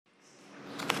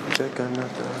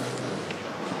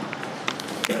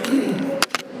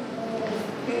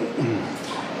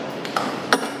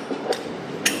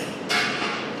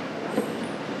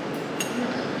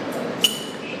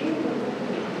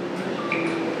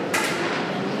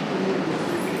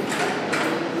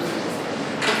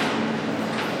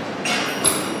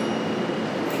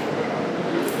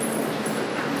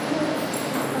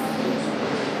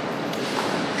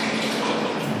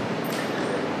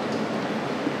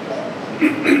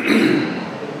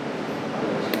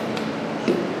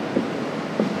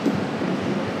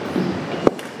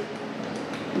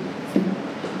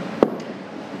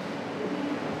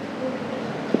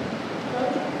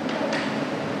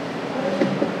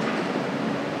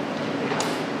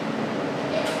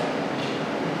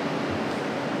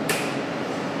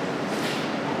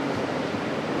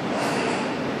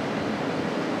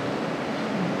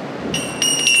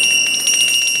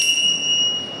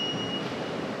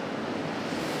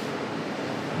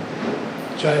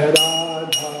Jaya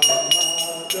Radha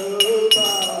Madhava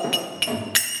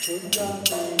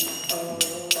Kunjani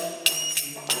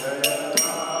Jaya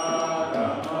Radha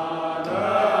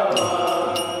Madhava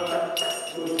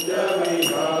Kunjani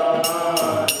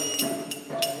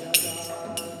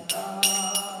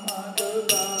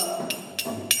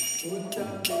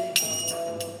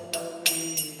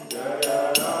Jaya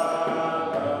Radha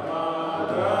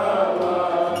Madhava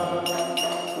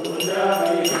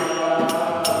Kunjani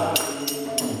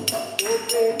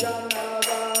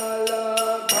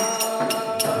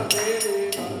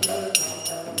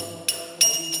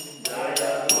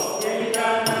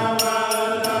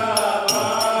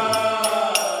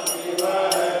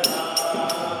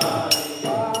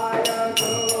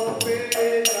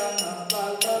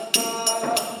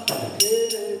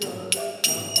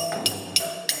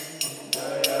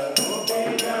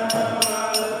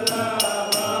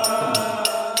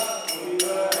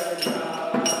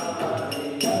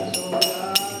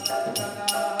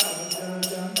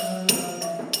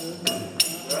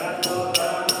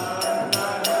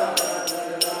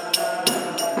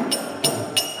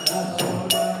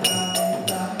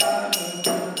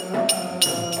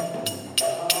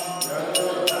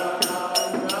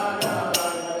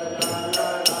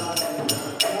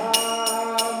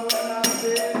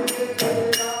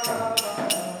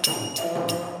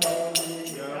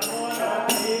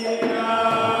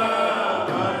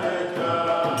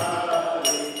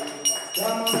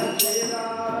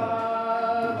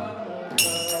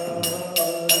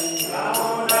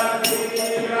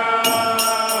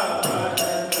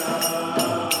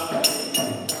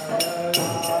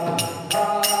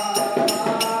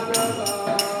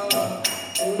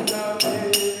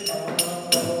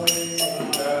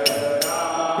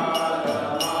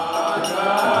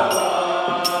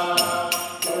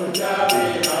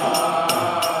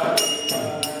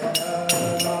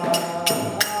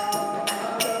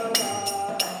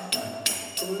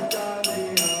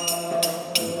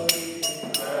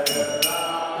Jaya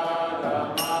Radha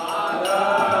Madhava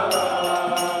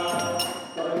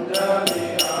Kunjani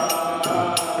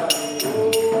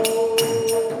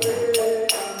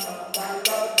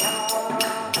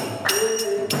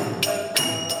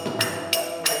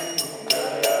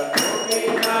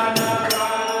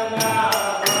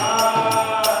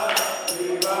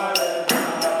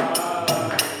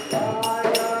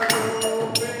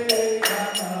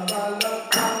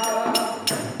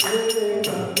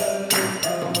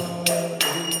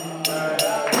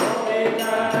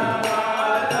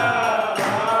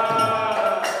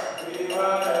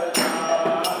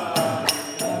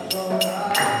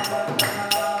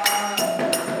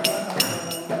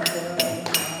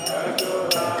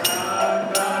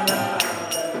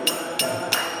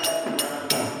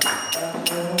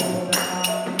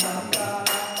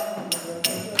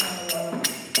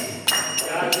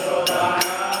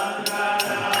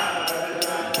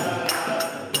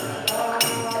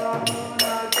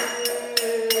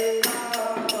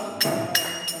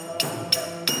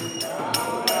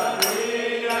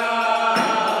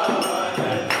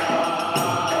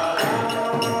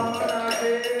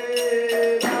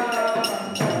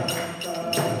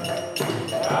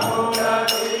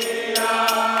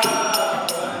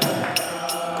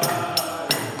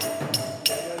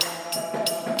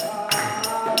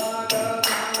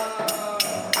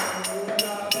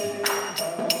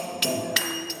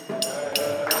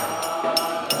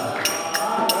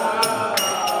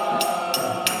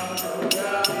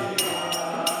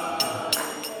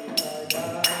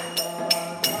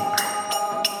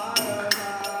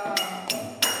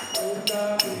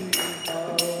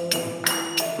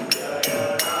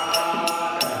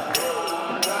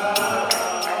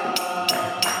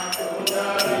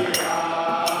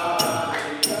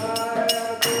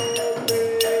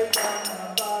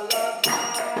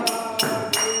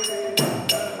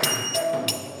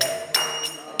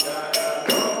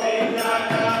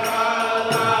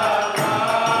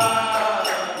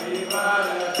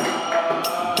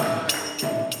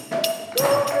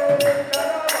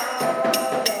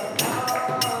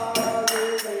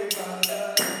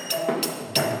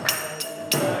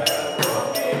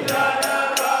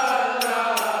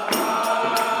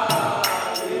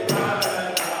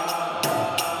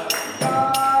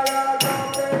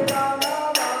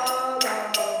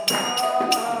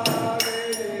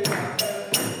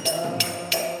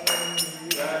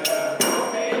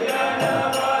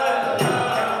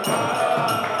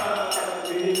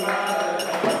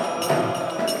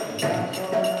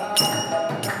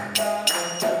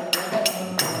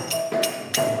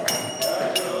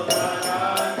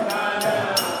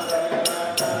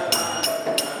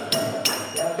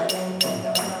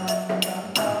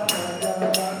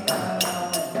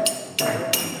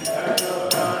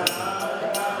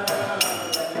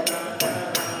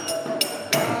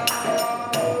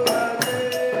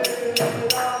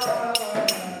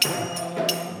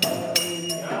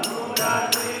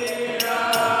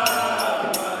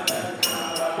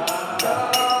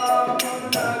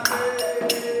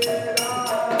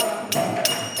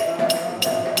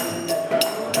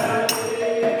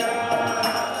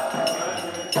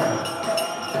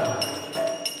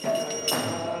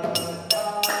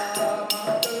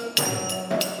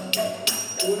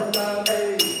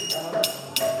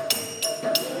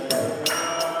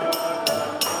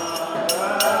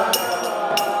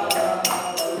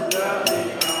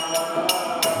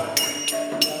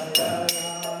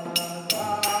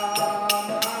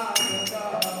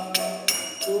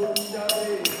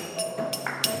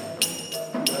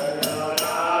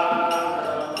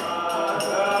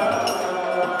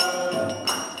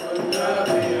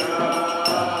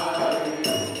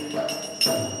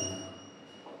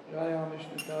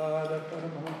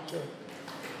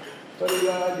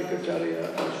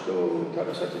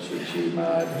Shri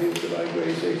Srimad His Divine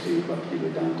Grace A.C.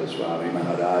 Bhaktivedanta Swami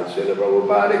Maharaj Srila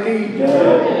Prabhupada Ki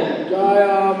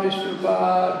Jaya Mr.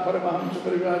 Pad Paramahamsa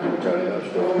Parivrajacharya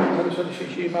Ashtam Saraswati Shri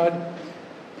Srimad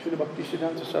Srila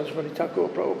Bhaktisiddhanta Saraswati Thakur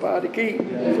Prabhupada Ki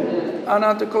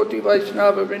Ananta Koti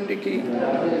Vaishnava Vrindi Ki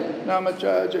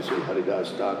Namacharya Sri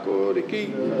Haridas Thakur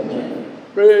Ki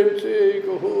Prem Se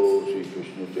Kaho Sri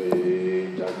Krishna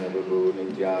Chaitanya Prabhu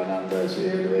Nityananda Sri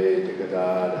Advaita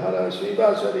Gadadhara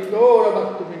Srivasari Gaura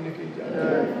Bhakta Vrinda Ki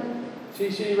Jai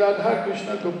Sri Sri Radha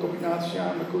Krishna Gopinath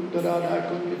Shyama Kunda Radha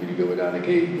Kundi Giri Govardhana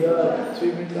Ki Sri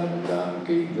Vrindavan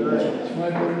Ki Sri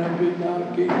Puranam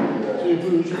Vrindavan Ki Sri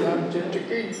Purush Ramchandra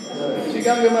Ki Sri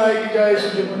Ganga Mai Ki Jai Sri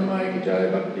Jamuna Mai Ki Jai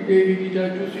Bhakti Devi Ki Jai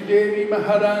Tusi Devi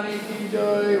Maharani Ki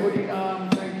Jai Hari Naam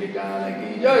Sankirtana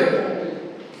Ki Jai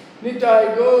Nitai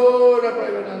Gaura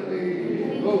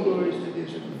Premanande, all glories to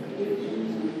this and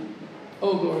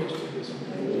all glories to this and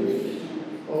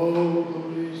all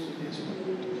glories to this and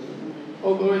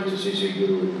all glories to Sri Sri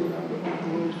Guru and Guru, all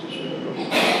glories to Sri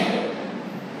Prabhupada.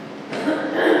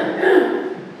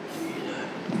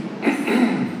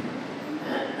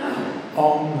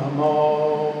 Om Namo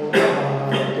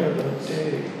Bhagavate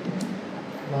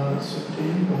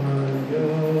Vasudevaya.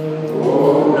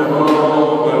 Om Namo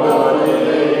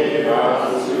Bhagavate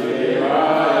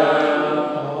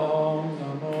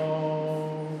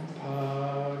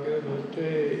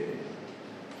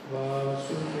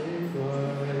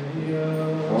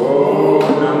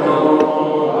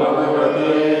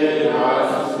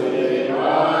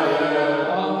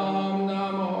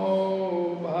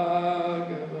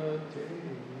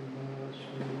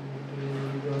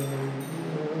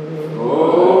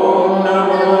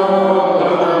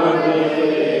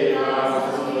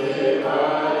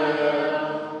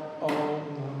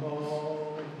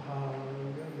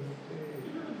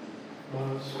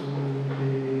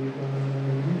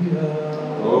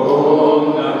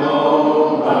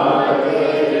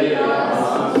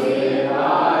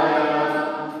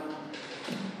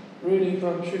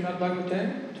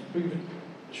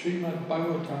Srimad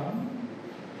Bhagavatam,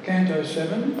 Canto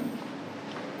 7.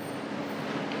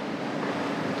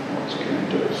 What's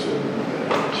Canto 7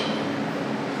 about?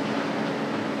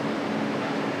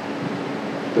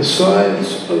 The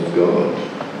Science of God.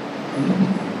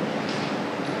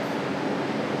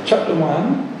 Chapter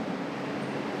 1.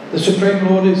 The Supreme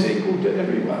Lord is equal to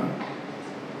everyone.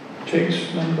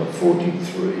 Text number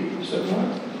 43. Is that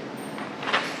right?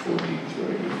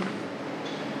 43.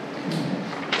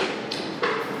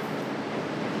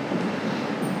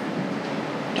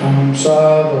 Tam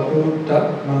Sava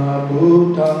Bhutatma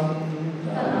Bhutam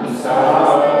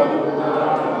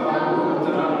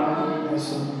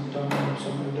Vasantam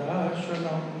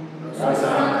Samudarshanam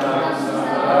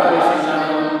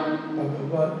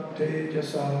Bhagavat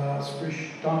Tejasa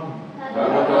Sprishtam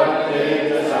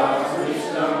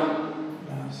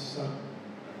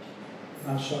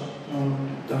Nasakno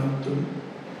Dantum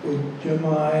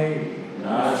Ujjamai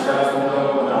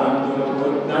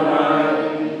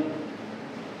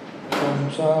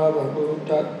Sava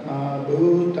Bhutatma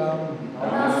Bhutam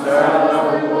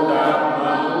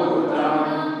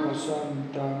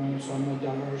Vasantam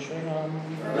Samadarshanam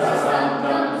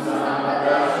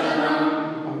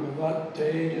Bhagavat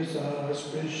Tejasa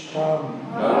Sprishtam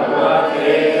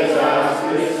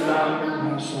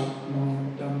Nasakno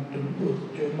Dantum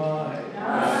Ujjamai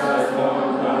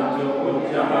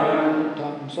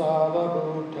Tam Sava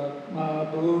Bhutatma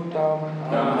Bhutam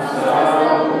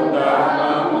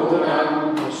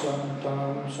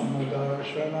Vasantam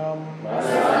Samadarshanam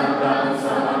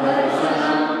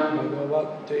Bhagavat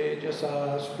Tejasa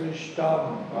Sprishtam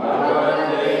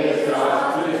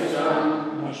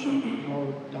Nasakno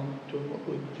Dantum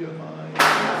Ujjamai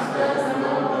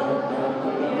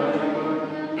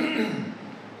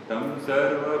Tam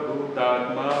Sarva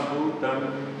Bhutatma Bhutam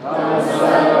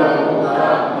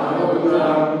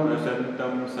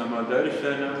Prasantam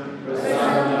Samadarshanam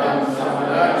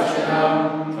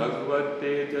Bhagavat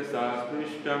Tejasa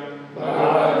Sprishtam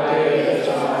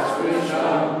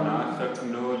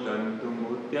Nasakno Dantum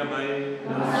Ujjamai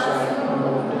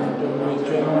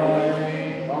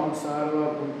Tam Sarva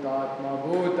Bhutatma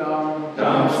Bhutam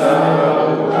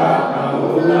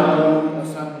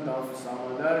Prasantam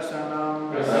Samadarshanam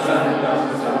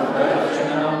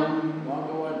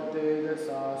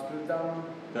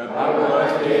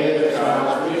Bhagavat Tejasa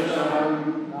Sprishtam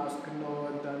Naskno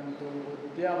Dantum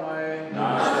Ujjamai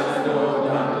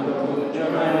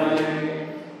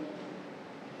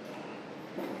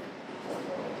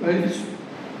Ladies.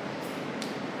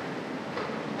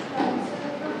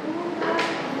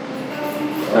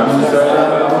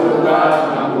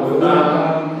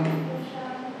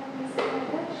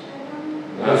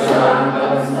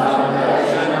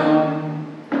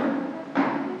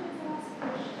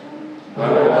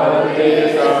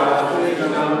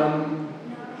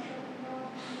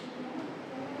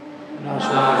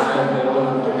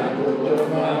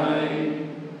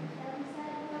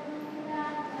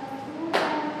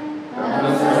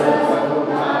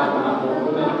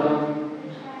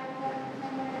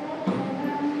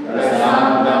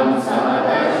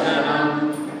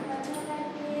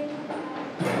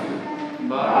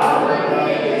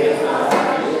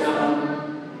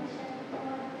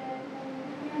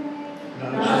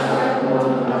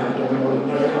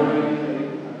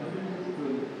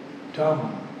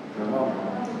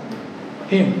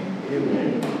 Him.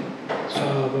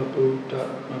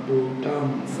 Sarvabhutatma Bhutam.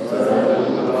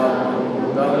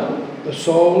 The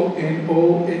soul in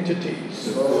all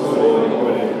entities.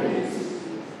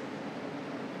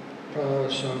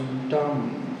 Prasantam.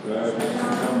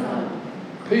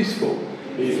 Peaceful.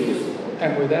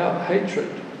 And without hatred.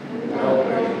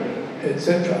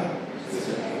 Etc.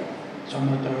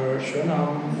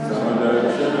 Samadarshanam.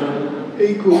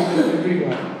 Equal to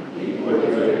everyone.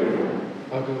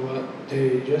 Bhagavat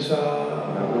Tejasa.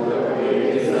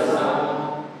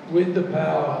 With the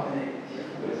power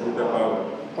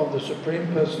of the Supreme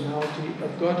Personality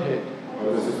of Godhead.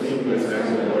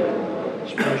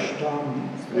 Sprashtam.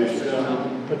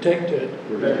 Protected.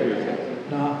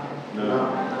 Not.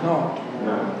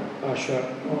 Asha.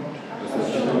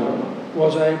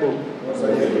 Was able.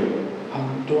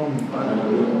 Hantum.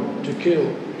 To kill.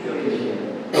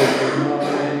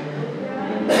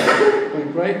 With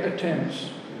great attempts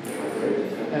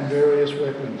and various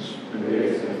weapons.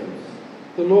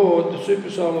 The Lord, the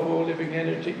Supersoul of all living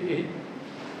entities,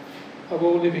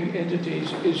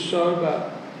 is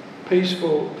sober,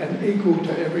 peaceful, and equal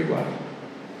to everyone.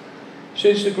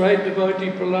 Since the great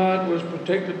devotee Prahlad was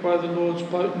protected by the Lord's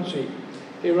potency,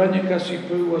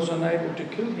 Hiranyakasipu was unable to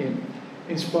kill him,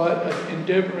 in spite of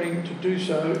endeavouring to do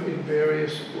so in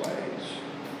various ways.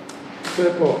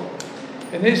 Purport.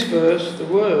 In this verse, the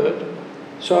word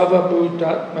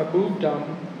Sarvabhutatma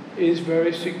Bhutam is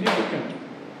very significant.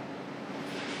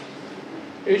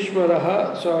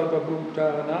 Ishvaraha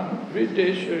Sarvabhutanam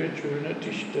Hrideshwarjuna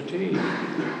Tishtati.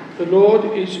 The Lord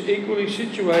is equally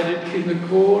situated in the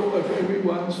core of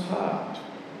everyone's heart.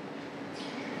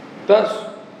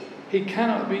 Thus, He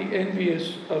cannot be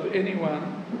envious of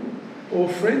anyone or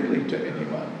friendly to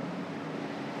anyone.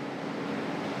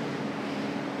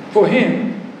 For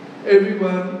Him,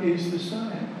 everyone is the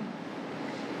same.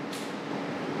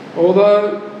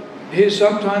 Although He is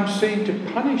sometimes seen to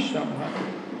punish someone,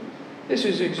 this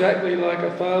is exactly like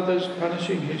a father's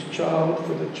punishing his child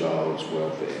for the child's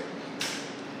welfare.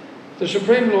 The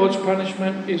Supreme Lord's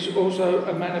punishment is also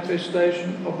a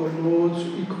manifestation of the Lord's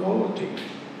equality.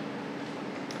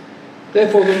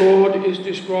 Therefore, the Lord is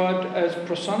described as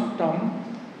prasantam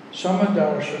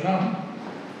samadarshanam.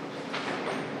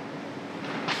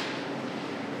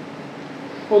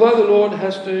 Although the Lord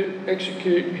has to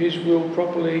execute His will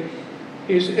properly,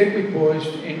 He is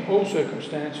equipoised in all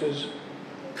circumstances.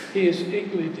 He is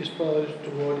equally disposed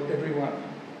toward everyone.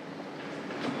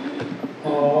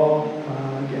 Om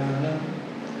Ajnana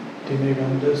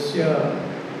Timigandasya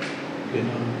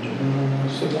Vinanjana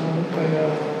Salavaya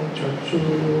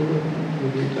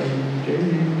Chakshurvitam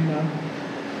Jena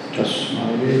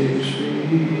Tasmave Sri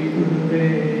Gurave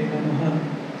Namaha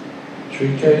Sri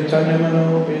Chaitanya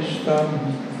Manobishtam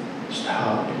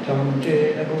Sthapitam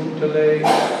Jena Bhutale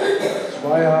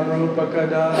Swayam Rupa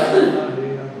Kadana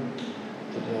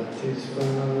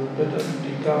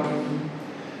Tisvadantikam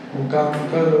Mukam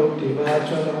Karoti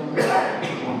Vacharam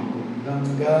Angundam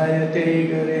Gayate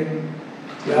Garim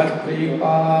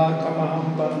Yatripatamaham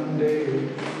Bande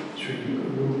Sri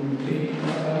Gurum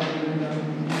Dinaranam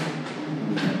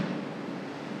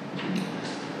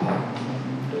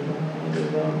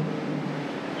Amandamadam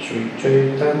Sri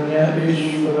Chaitanya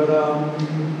Ishvaram.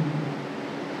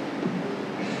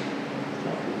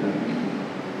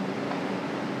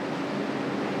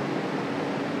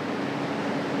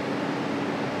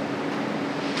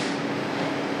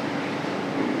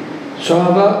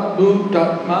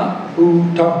 Sarvabhutatma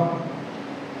Bhutam.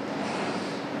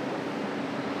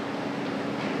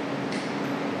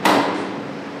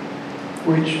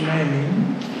 Which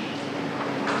means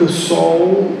the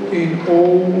soul in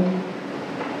all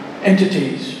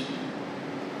entities.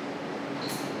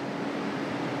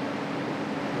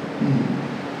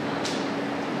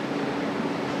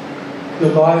 The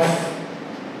life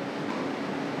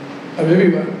of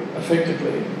everyone,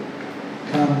 effectively,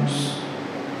 comes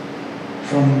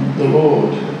from the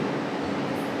Lord.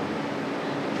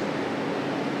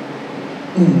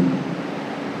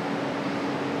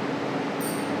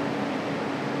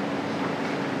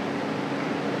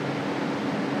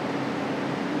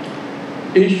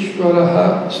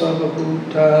 Ishvaraha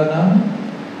Sarvabhutanam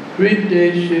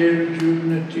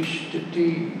Hrideshwarjuna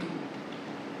Tishtati.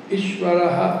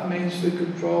 Ishvaraha means the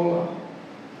controller.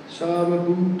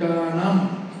 Sarvabhutanam,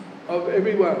 of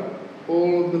everyone,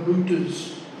 all of the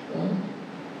bhutas,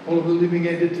 all of the living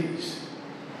entities.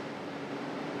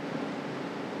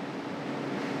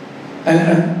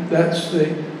 And that's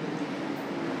the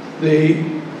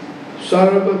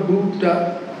Sarvabhuta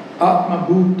Atma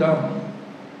Bhutam.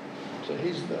 So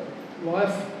He's the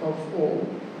life of all.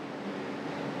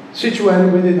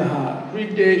 situated within the heart.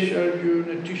 Hridesh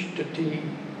Arjuna Tishtati.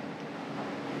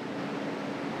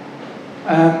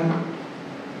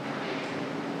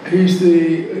 He's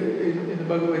in the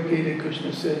Bhagavad Gita,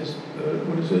 Krishna says,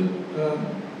 what is it?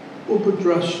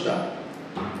 Upadrashta,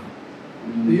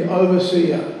 the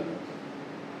overseer.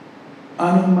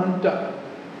 Anumanta,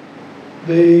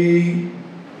 the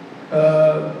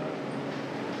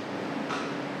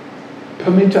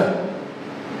permitter.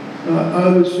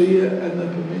 Overseer and the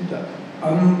permitter.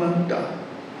 Anumanta.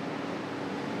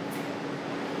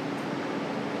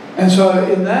 And so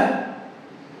in that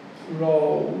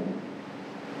role,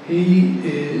 he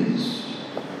is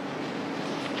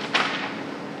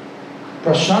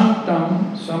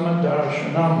prasantam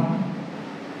samadarshanam,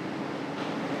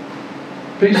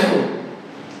 peaceful,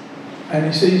 and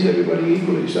he sees everybody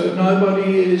equally. So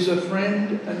nobody is a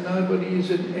friend and nobody is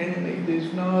an enemy.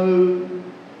 There's no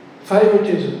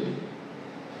favoritism,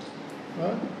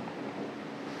 right?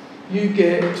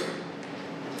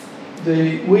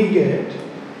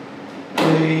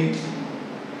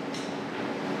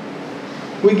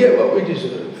 We get what we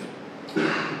deserve.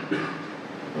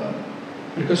 Right?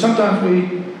 Because sometimes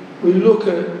we look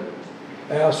at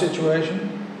our situation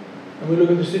and we look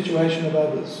at the situation of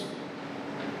others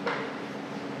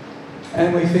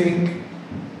and we think,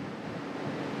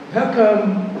 how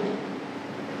come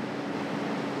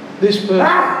this person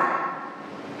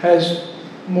has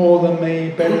more than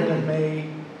me, better than me?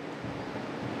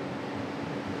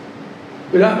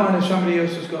 We don't mind if somebody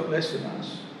else has got less than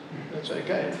us. That's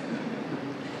okay.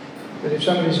 But if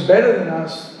somebody's better than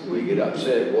us, we get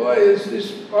upset. Why is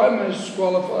this? I'm as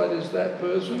qualified as that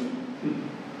person.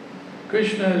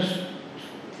 Krishna's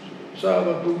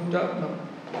Sarvabhutatma.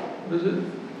 What is it?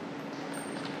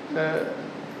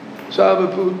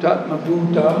 Sarvabhutatma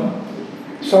Bhutam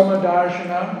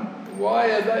Samadarshana.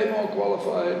 Why are they more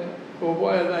qualified, or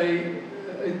why are they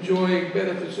enjoying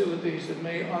better facilities than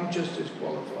me? I'm just as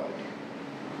qualified.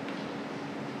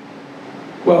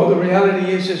 Well, the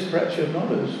reality is perhaps we're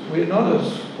not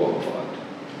as qualified.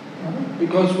 Right?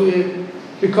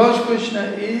 Because Krishna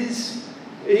is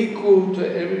equal to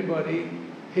everybody,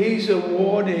 he's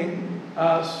awarding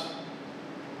us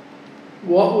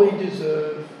what we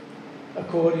deserve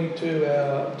according to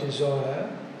our desire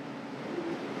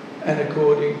and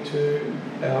according to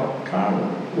our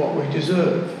karma, what we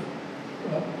deserve.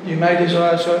 Right? You may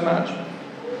desire so much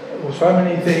or so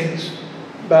many things,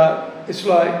 but it's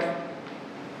like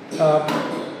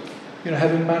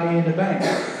having money in the bank.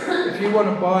 If you want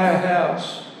to buy a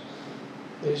house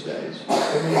these days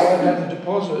and you don't have the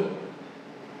deposit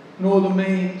nor the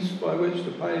means by which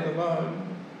to pay the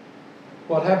loan,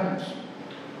 what happens?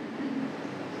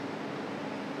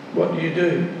 What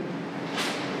do?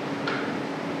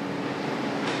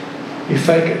 You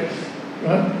fake it,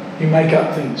 right? You make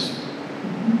up things.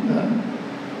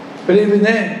 But even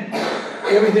then,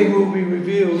 everything will be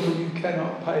revealed and you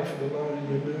cannot pay for the loan and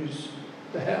you lose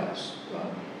the house.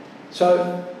 Right?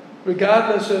 So,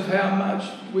 regardless of how much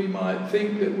we might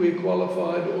think that we're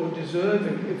qualified or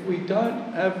deserving, if we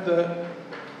don't have the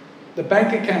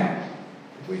bank account,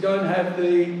 if we don't have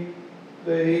the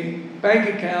bank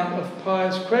account of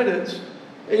pious credits,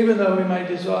 even though we may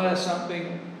desire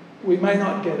something, we may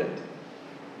not get it.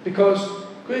 Because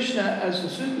Krishna, as the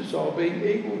super soul, being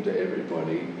equal to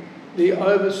everybody, the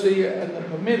overseer and the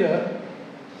permitter,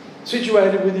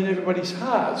 situated within everybody's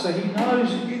heart. So he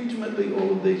knows intimately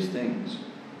all of these things.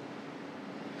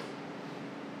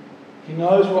 He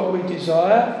knows what we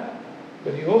desire,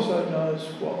 but he also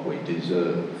knows what we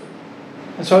deserve.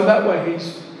 And so that way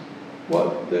he's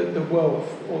what the wealth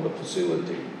or the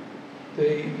facility,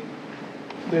 the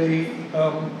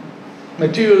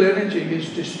material energy is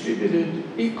distributed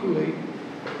equally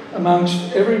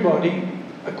amongst everybody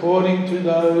according to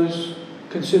those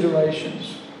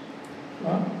considerations.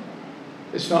 Right?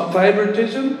 It's not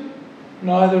favoritism,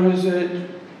 neither is it,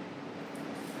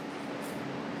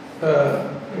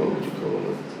 what would you call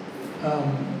it?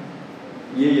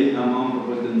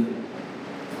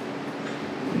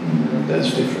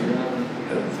 That's different.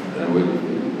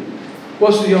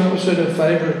 What's the opposite of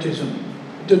favoritism?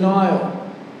 Denial.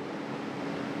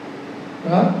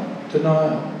 Right?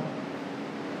 Denial.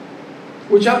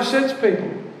 Which upsets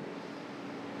people.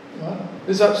 Right?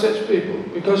 This upsets people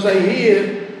because they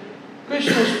hear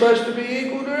Krishna's supposed to be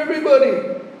equal to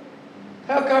everybody.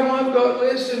 How come I've got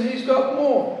less and he's got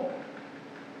more?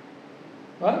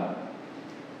 Right?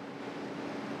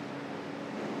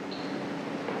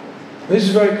 This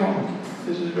is very common.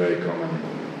 This is a very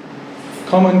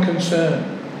common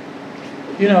concern.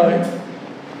 You know,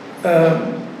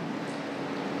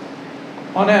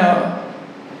 on our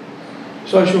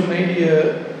social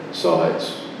media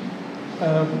sites,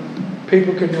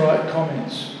 people can write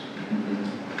comments,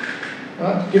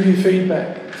 right? Give you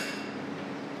feedback.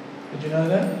 Did you know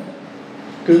that?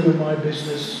 Google My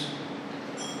Business,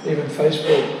 even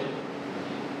Facebook.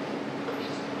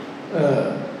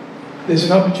 There's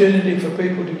an opportunity for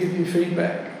people to give you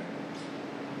feedback.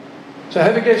 So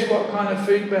have a guess what kind of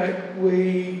feedback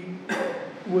we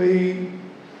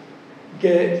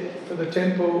get for the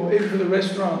temple, even for the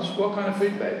restaurants. What kind of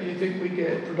feedback do you think we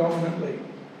get predominantly?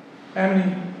 How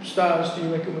many stars do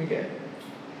you reckon we get?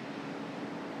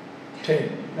 10.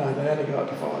 No, they only go up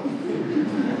to 5.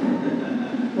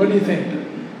 What do you think?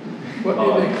 What do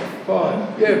you think?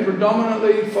 5. Yeah,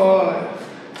 predominantly 5.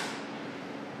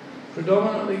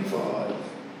 Predominantly 5.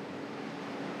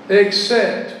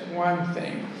 Except one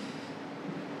thing.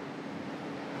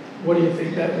 What do you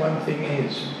think that one thing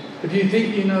is? If you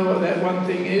think you know what that one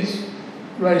thing is,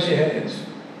 raise your hands.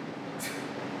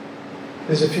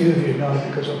 There's a few of you know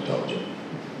because I've told you.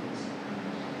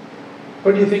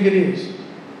 What do you think it is?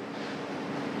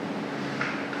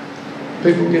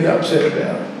 People get upset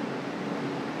about.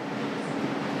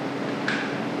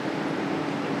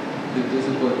 The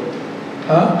discipline.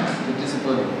 Huh? The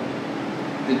discipline.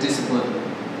 The discipline.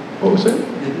 What was it?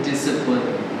 The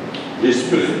discipline.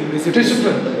 Discipline.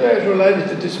 Discipline. Yeah, it's related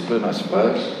to discipline, I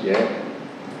suppose. Yeah.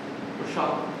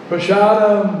 Prashad.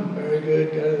 Prashadam. Very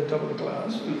good. Go to the top of the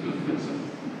class.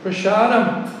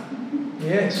 Prashadam.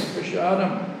 Yes,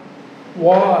 prashadam.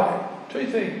 Why? 2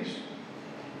 things.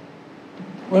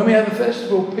 When we have a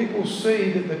festival, people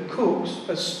see that the cooks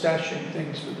are stashing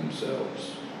things for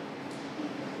themselves.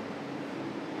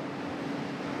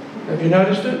 Have you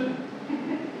noticed it?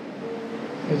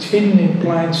 It's hidden in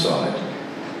plain sight.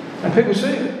 And people see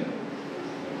it.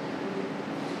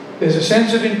 There's a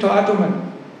sense of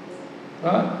entitlement.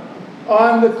 Right?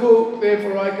 I'm the cook,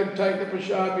 therefore I can take the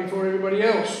prashad before everybody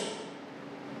else.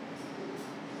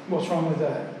 What's wrong with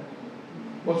that?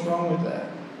 What's wrong with that?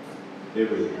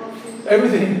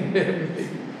 Everything.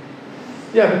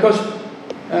 Yeah, because...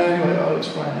 anyway, I'll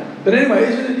explain it. But anyway,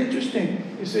 isn't it interesting?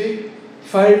 You see?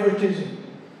 Favoritism.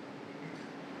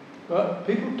 Right?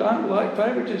 People don't like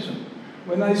favoritism.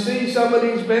 When they see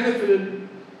somebody's benefited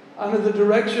under the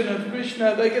direction of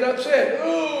Krishna, they get upset.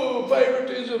 Oh,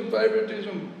 favoritism.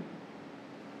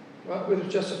 Right? Whether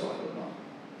it's justified or not.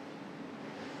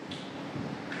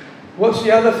 What's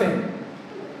the other thing?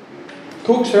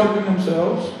 Cooks helping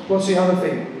themselves. What's the other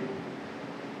thing?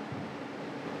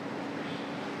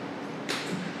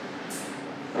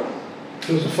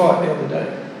 There was a fight the other day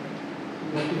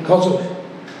because of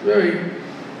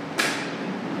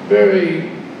very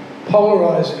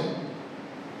polarizing.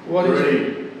 What is Greed.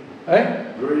 it?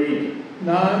 Eh? Greed.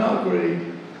 No, not greed.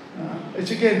 No.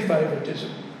 It's again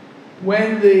favoritism.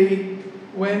 When the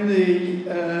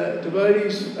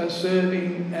devotees are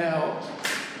serving out,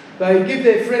 they give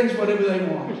their friends whatever they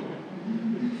want.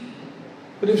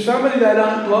 But if somebody they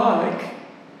don't like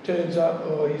turns up,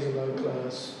 oh, he's a low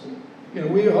class. You know,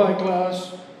 we're high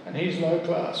class and he's low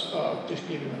class. Oh, just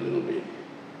give him a little bit.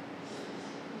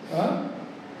 Right?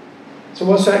 So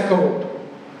what's that called?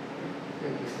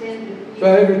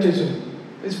 Favoritism.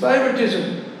 It's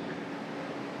favoritism.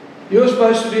 You're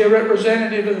supposed to be a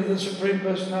representative of the Supreme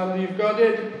Personality of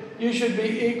Godhead. You should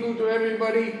be equal to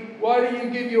everybody. Why do you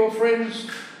give your friends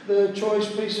the choice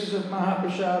pieces of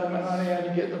Mahaprashadam and only how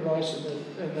to get the rice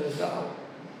and the dal?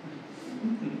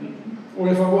 Or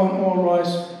if I want more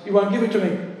rice, you won't give it to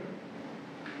me.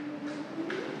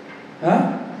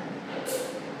 Huh?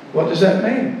 What does that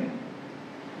mean?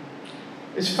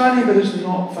 It's funny, but it's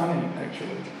not funny,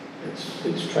 actually.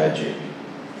 It's tragic.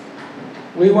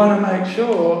 We want to make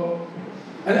sure,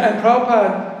 and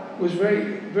Prabhupada was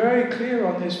very, very clear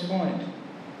on this point.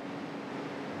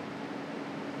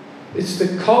 It's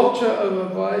the culture of a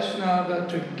Vaishnava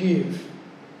to give.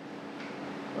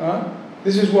 Right?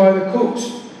 This is why the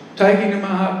cooks taking the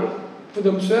Mahaprabhu for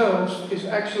themselves is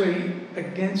actually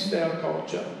against our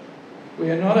culture.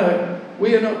 We are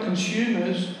not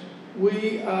consumers.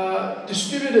 We are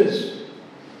distributors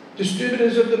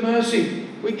of the mercy.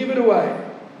 We give it away.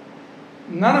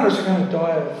 None of us are going to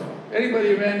die of.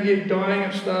 Anybody around here dying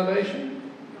of starvation?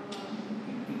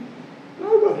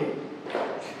 Nobody.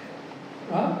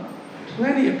 Huh?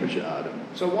 Plenty of prashadam.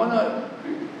 So why not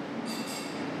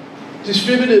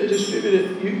distribute it?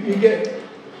 You get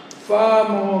far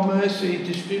more mercy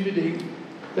distributing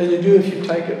than you do if you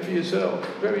take it for yourself.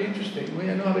 Very interesting. We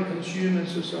are not a consumer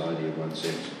society in one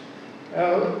sense.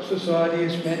 Our society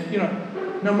is meant,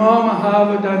 Namo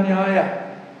Mahavadanyaya.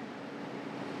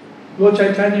 Lord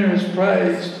Chaitanya is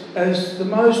praised as the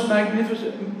most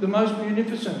magnificent, the most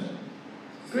munificent.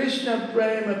 Krishna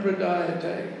Prema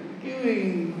Pradayate.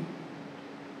 arguing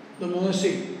the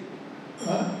mercy,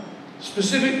 right?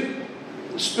 Specifically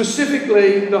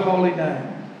the holy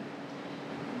name,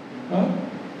 right?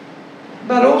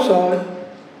 But also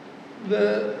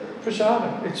the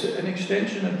prasadam. It's an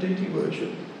extension of deity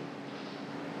worship.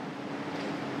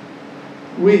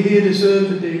 We're here to serve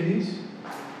the deities,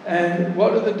 and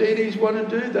what do the deities want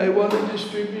to do? They want to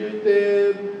distribute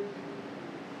their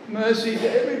mercy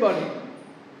to everybody.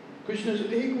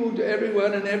 Krishna's equal to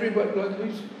everyone, and everybody. Like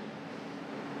who's?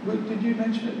 Did you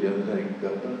mention it the other day,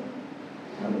 Gopal?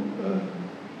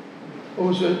 Or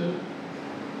was it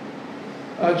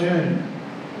Arjuna?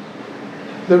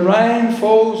 The rain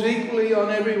falls equally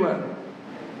on everyone.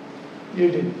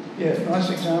 You did. Yeah, nice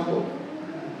example.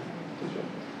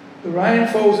 The rain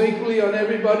falls equally on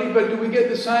everybody, but do we get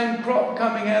the same crop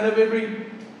coming out of every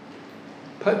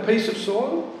piece of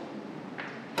soil?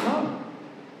 No.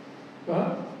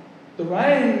 Right? The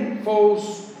rain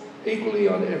falls equally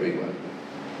on everyone.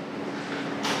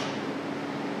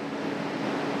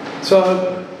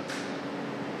 So,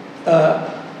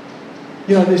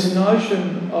 this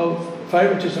notion of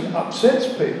favouritism upsets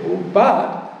people,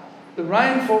 but the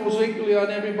rain falls equally on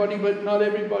everybody, but not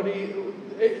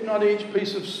each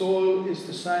piece of soil is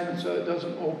the same, and so it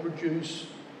doesn't all produce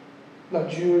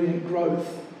luxuriant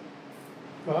growth,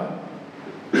 right?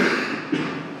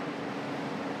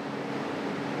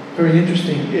 Very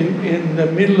interesting. In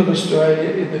the middle of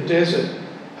Australia, in the desert,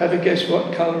 have a guess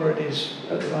what colour it is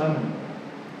at the moment.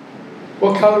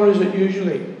 What colour is it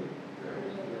usually?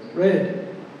 Red.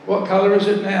 What colour is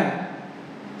it now?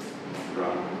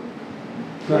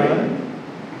 No.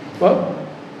 What?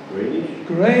 Greenish.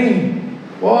 Green.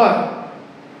 Why?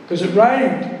 Because it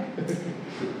rained.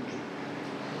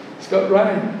 It's got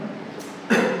rain.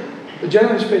 But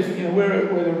generally speaking,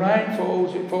 where the rain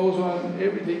falls, it falls on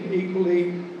everything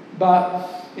equally. But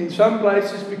in some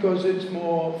places, because it's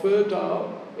more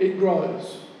fertile, it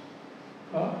grows.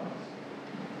 Right?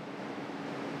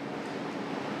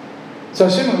 So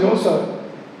similarly also,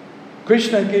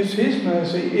 Krishna gives his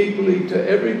mercy equally to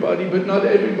everybody, but not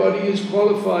everybody is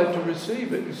qualified to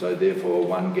receive it. So therefore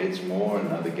one gets more and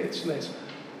another gets less,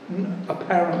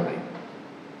 apparently.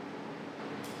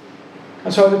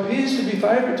 And so it appears to be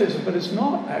favouritism, but it's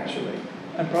not actually.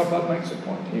 And Prabhupada makes a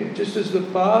point here. Just as the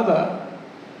father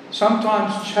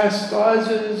sometimes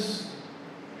chastises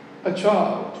a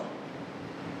child.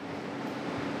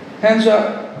 Hands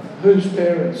up, whose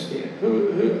parents here?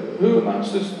 Who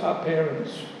amongst us are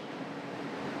parents?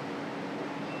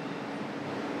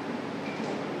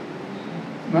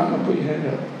 Martin, put your hand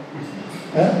up.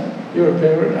 Huh? You're a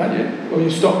parent, aren't you? Or you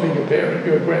stopped being a parent,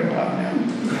 you're a grandpa now.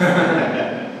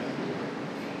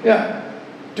 Yeah.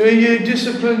 Do you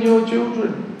discipline your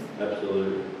children?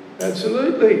 Absolutely.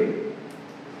 Absolutely.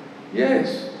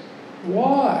 Yes.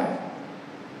 Why?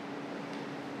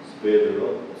 Spare the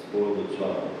rod, spoil the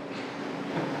child.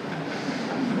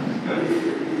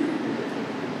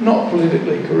 Not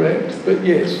politically correct, but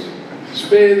yes.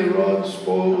 Spare the rod,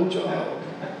 spoil the child.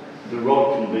 The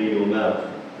rod can be your mouth.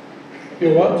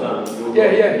 Your what? Your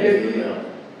Yeah. your mouth.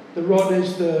 The rod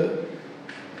is the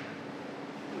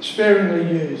sparingly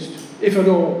used, if at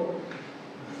all.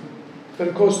 But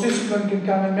of course, discipline can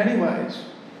come in many ways.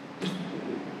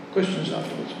 Questions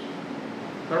afterwards.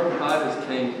 Prabhupada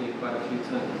came here quite a few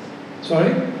times.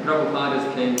 Sorry?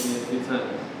 Prabhupada came to me a few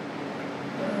times.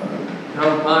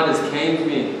 Prabhupada came to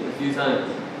me a few times.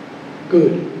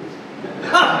 Good.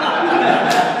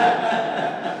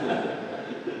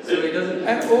 So he doesn't.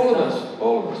 And all of us.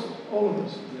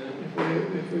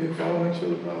 Yeah. If we're following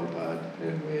Srila Prabhupada,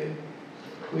 then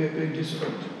we're being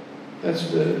disciplined. That's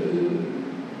the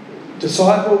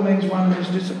disciple means one who's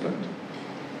disciplined.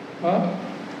 Right?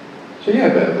 So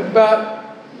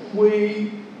but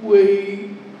we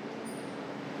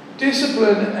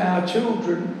discipline our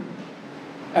children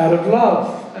out of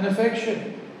love and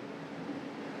affection.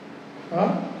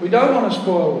 Right? We don't want to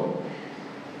spoil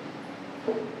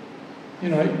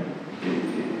them.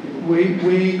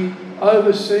 We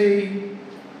oversee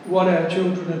what our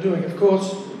children are doing. Of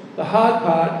course, the hard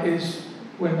part is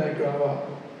when they grow up.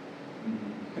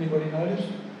 Anybody notice?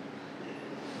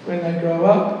 When they grow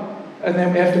up, and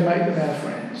then we have to make them our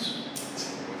friends.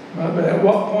 Right? But at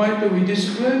what point do we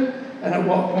discipline, and at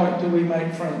what point do we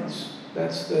make friends?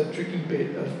 That's the tricky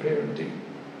bit of parenting.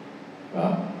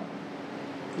 Right?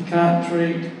 You can't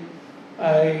treat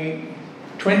a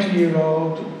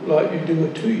 20-year-old like you do a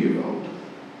 2-year-old.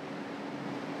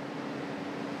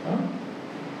 Right?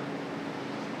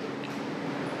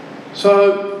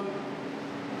 So,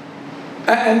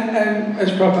 and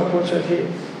as Prabhupada puts it here,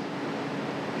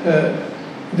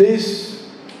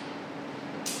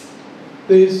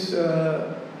 this,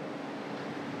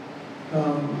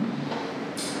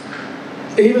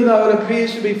 even though it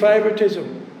appears to be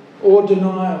favoritism or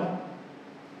denial,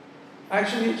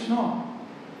 actually it's not.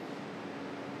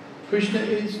 Krishna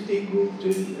is equal to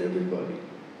everybody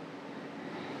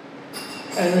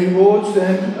and rewards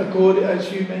them according,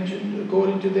 as you mentioned,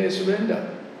 according to their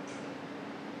surrender.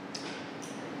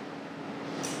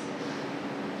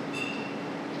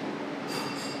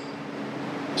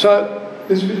 So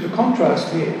there's a bit of a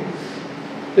contrast here.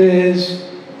 There's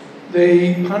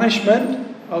the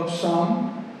punishment of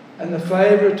some and the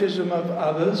favoritism of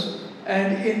others,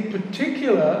 and in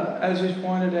particular, as is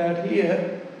pointed out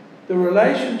here, the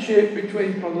relationship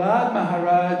between Prahlad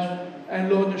Maharaj and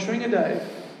Lord Nrsingadev.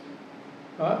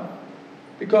 Right?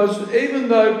 Because even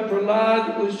though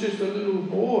Prahlad was just a little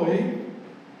boy,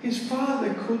 his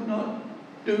father could not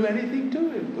do anything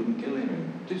to him, couldn't kill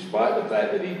him, despite the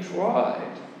fact that he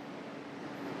tried.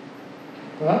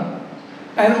 Right?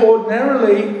 And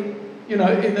ordinarily, in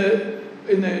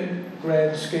the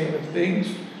grand scheme of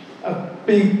things, a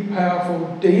big,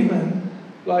 powerful demon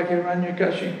like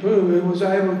Hiranyakashipu, who was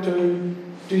able to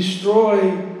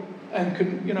destroy and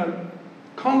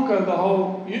conquer the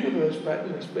whole universe,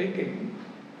 practically speaking,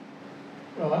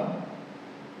 right?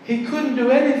 He couldn't do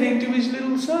anything to his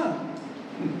little son.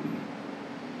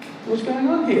 What's going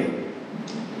on here?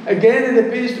 Again, it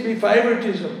appears to be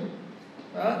favoritism,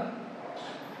 right?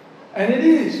 And it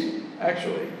is,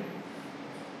 actually.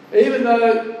 Even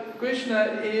though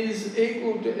Krishna is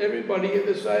equal to everybody at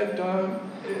the same time,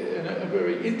 in a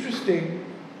very interesting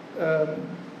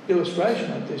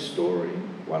illustration of this story,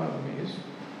 one of them is,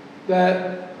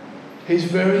 that he's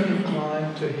very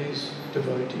inclined to his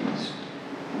devotees.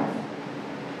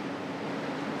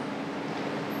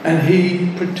 And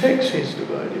he protects his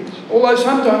devotees. Although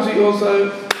sometimes he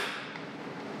also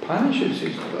punishes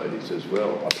his devotees as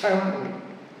well, apparently.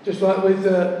 Just like with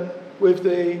the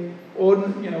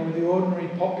ordinary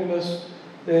populace,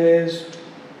 there's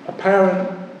apparent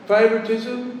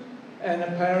favoritism and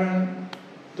apparent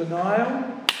denial,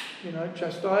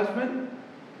 chastisement.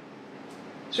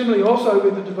 Similarly, also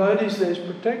with the devotees, there's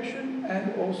protection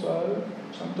and also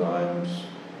sometimes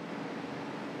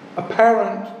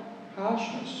apparent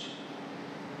harshness.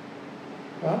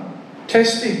 Right?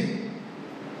 Testing.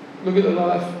 Look at the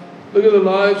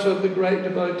lives of the great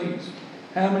devotees.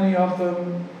 How many of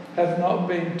them have not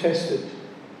been tested?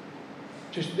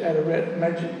 Just at a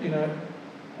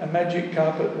magic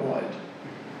carpet ride.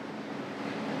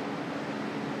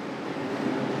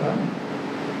 Right?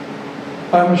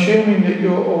 I'm assuming that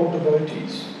you're all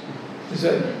devotees. Is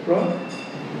that right?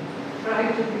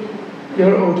 Try to be.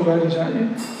 You're all devotees, aren't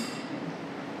you?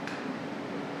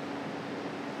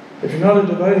 If you're not a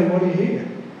devotee, what are you here?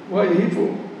 What are you here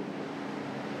for?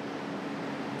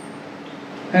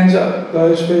 Hands up,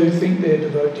 those who think they're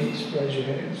devotees, raise your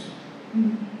hands.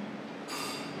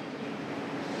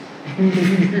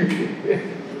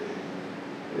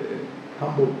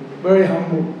 Humble, very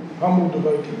humble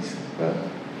devotees.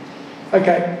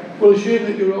 Okay, we'll assume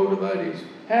that you're all devotees.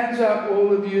 Hands up,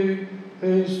 all of you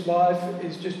whose life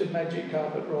is just a magic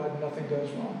carpet ride and nothing goes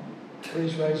wrong.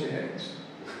 Please raise your hands.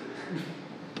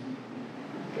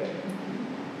 Okay.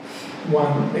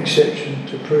 One exception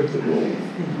to prove the rule.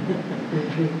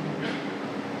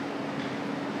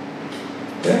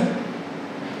 Yeah.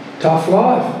 Tough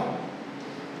life.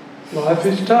 Life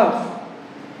is tough.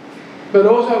 But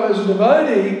also as a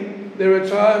devotee, there are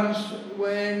times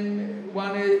when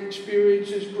one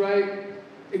experiences great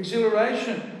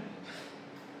exhilaration.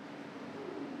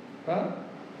 Right?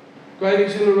 Great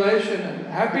exhilaration and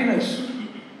happiness.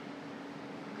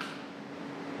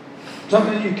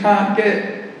 Something that you can't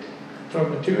get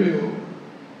from material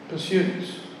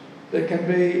pursuits, that can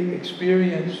be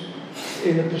experienced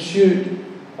in the pursuit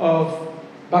of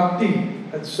bhakti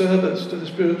and service to the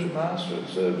spiritual master and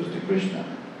service to Krishna,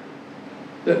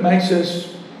 that makes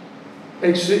us,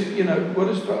 what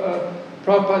is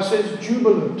Prabhupada says,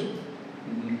 jubilant.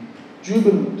 Mm-hmm.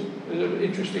 Jubilant is an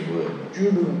interesting word.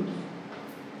 Jubilant.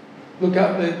 Look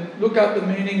up the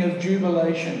meaning of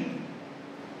jubilation.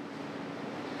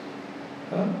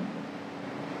 Huh?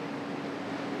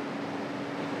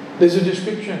 There's a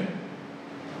description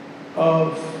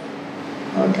of,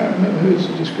 I can't remember who it's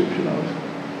a description of.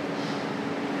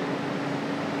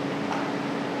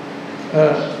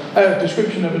 A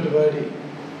description of a devotee.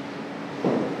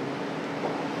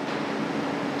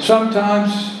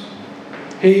 Sometimes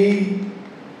he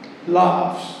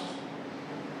laughs.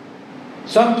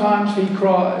 Sometimes he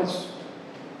cries.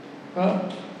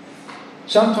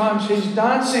 Sometimes he's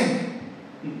dancing.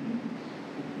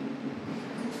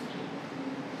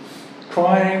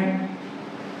 Crying,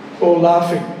 or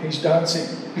laughing, he's dancing.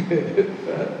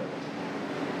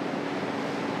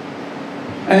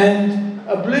 And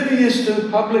oblivious to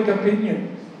public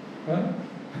opinion. Right?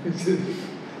 This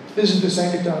is the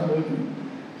Sankirtan movement.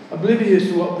 Oblivious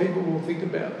to what people will think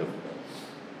about them.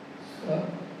 Right?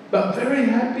 But very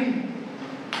happy.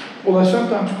 Although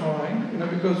sometimes crying,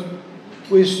 because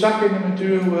we're stuck in the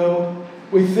material world.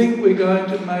 We think we're going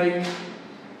to make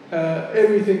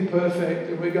everything perfect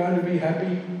and we're going to be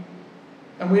happy.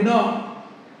 And we're not.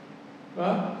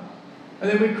 Right? And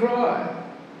then we cry.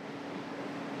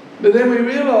 But then we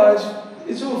realise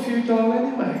it's all futile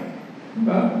anyway.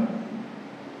 Right?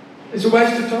 It's a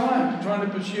waste of time trying to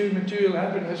pursue material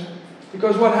happiness,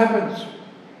 because what happens?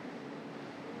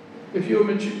 If you're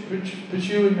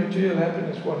pursuing material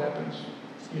happiness, what happens?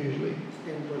 Usually.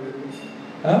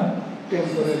 Huh?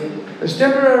 It's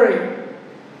temporary.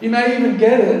 You may even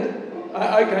get it.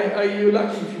 Okay, are you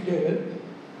lucky if you get it?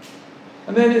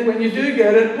 And then when you do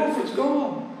get it, poof, it's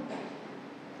gone.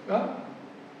 Right?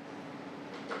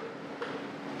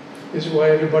 This is why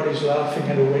everybody's laughing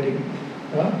at a wedding.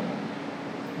 Right?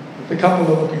 The couple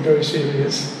are looking very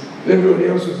serious. Everybody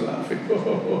else is laughing.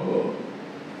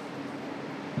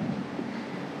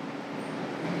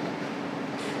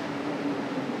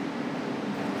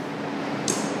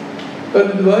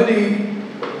 But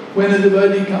when a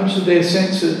devotee comes to their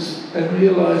senses and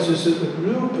realizes that the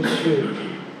real pursuit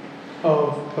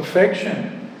of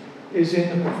perfection is in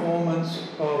the performance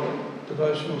of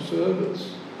devotional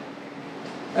service,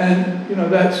 and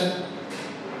that's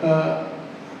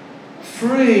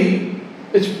free,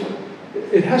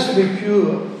 it has to be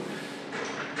pure.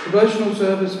 Devotional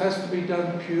service has to be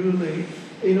done purely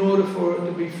in order for it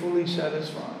to be fully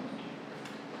satisfying.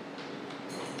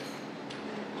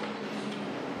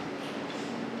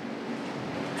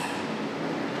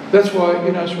 That's why,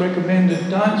 it's recommended,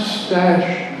 don't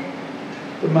stash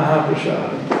the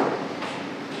Mahaprasad.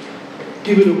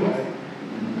 Give it away.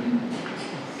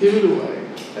 Give it away.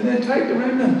 And then take the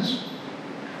remnants.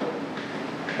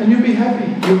 And you'll be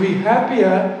happy. You'll be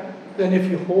happier than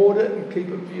if you hoard it and keep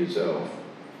it for yourself.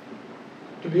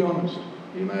 To be honest.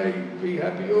 You may be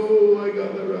happy, oh, I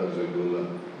got the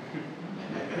Rasagula.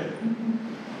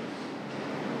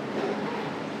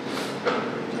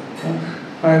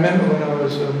 I remember when I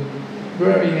was a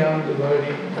very young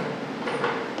devotee,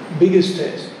 biggest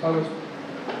test. I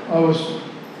was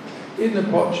in the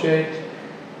pot shed,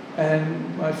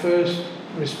 and my first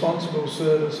responsible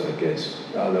service, I guess,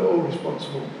 they're all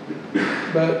responsible,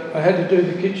 but I had to do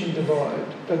the kitchen divide,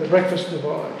 the breakfast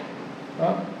divide,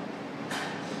 right?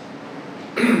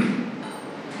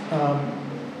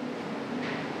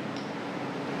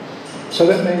 So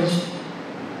that means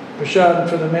prasadam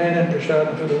for the men and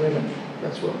prasadam for the women.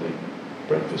 That's what the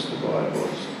breakfast divide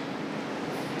was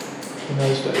in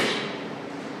those days.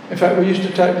 In fact, we used to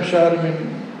take prasadam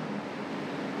in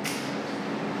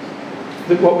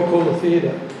what we call the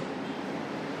theatre,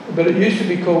 but it used to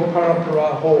be called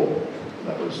Parampara Hall.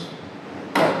 That was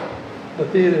the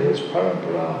theatre was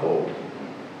Parampara Hall,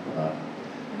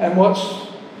 and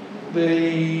what's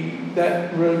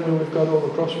that room where we've got all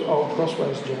the old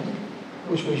crossways jam,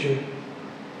 which we should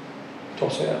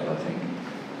toss out, I think.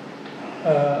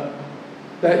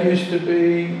 That used to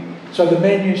be, so the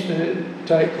men used to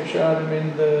take prasadam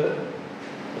in the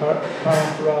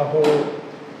Parampara Hall,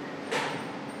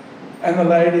 and the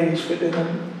ladies, but then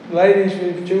the ladies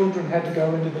with children had to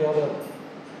go into the other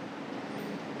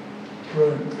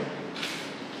room.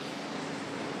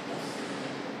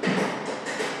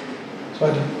 So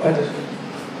I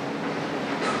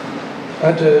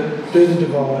had to do the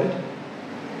divide.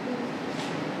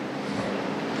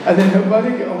 And then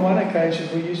on one occasion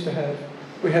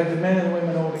we had the men and the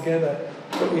women all together,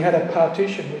 but we had a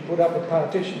partition. We put up a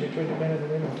partition between the men and the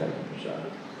women taking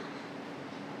prasadam.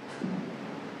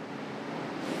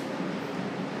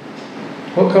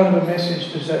 What kind of a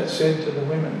message does that send to the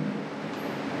women?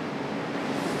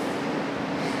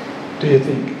 Do you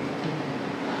think?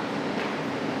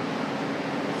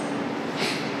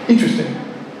 Interesting.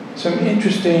 Some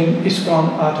interesting ISKCON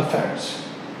artifacts.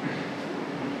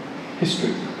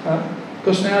 History.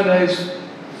 Because nowadays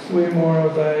we're more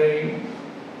of a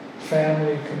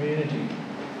family community.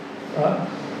 Right?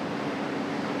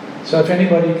 So if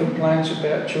anybody complains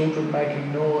about children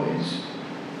making noise,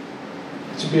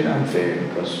 it's a bit unfair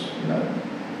because,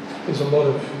 there's a lot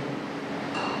of...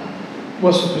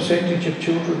 What's the percentage of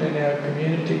children in our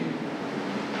community,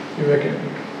 you reckon?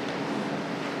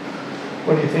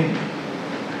 What do you think?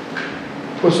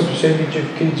 What's the percentage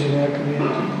of kids in our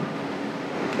community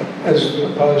as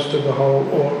opposed to the whole,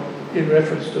 or in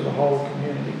reference to the whole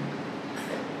community?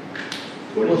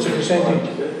 What's the percentage?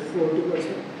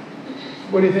 40%.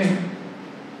 What do you think?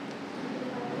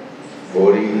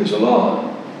 40 is a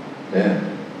lot. Yeah.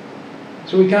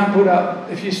 So we can't put up,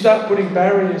 if you start putting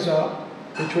barriers up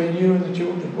between you and the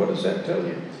children, what does that tell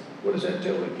you? What does that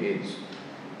tell the kids?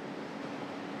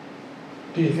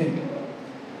 Do you think?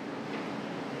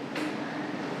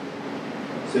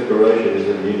 Separation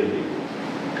isn't unity.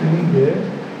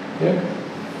 Yeah.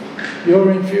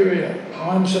 You're inferior.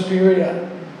 I'm superior.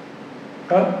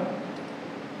 Huh?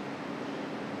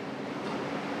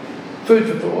 Food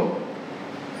for thought.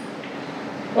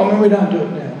 I mean, we don't do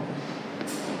it now,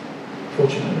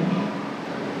 fortunately.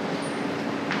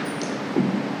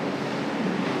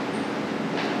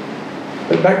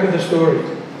 But back to the story.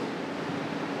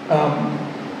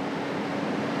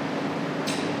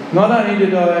 Not only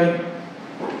did I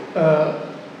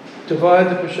divide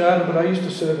the prashadam, but I used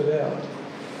to serve it out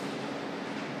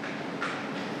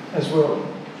as well.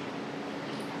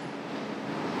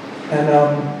 And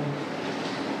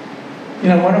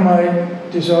one of my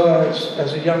desires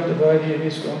as a young devotee in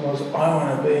ISKCON was, I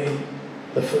want to be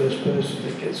the first person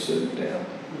that gets served out.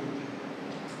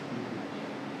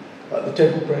 Like the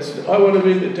temple president. I want to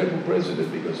be the temple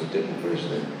president because the temple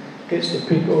president gets to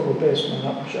pick all the best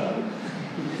Mahaprasad.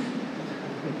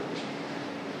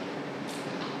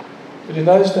 But in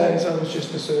those days, I was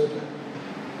just a servant.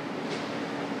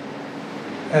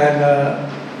 And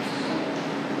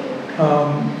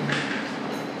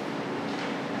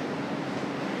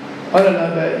I don't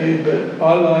know about you, but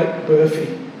I like burfi.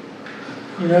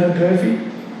 You know the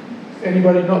burfi?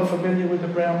 Anybody not familiar with the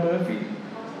brown burfi?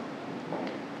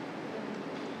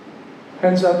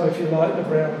 Hands up if you like the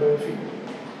brown burfi.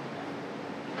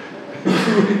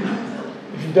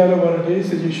 If you don't know what it is,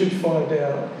 then you should find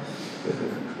out.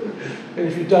 And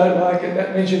if you don't like it,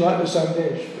 that means you like the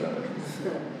sandesh.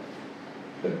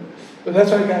 But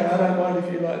that's okay, I don't mind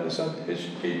if you like the sandesh.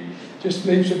 Just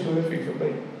leave some burfi for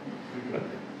me.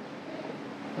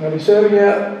 And I'll be serving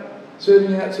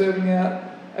out,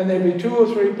 and there'll be 2 or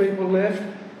 3 people left,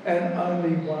 and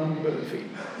only one burfi.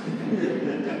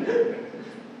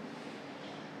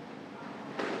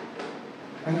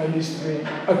 And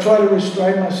I try to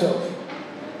restrain myself.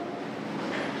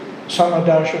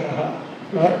 Samadarshanaha,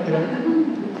 right? You know?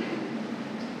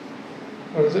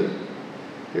 What is it?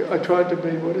 I tried to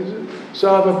be, what is it?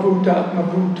 Sarvabhutatma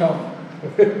bhutam.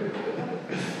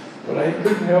 But I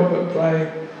couldn't help but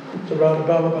pray to Radha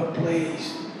Baba,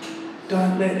 please,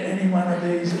 don't let any one of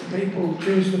these people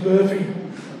choose the burfi.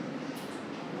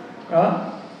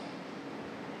 Right?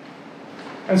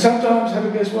 And sometimes, have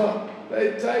a guess what?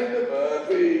 They take the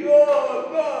burfi. Oh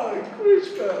no,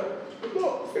 Krishna,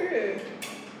 not fair.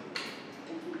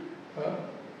 Huh?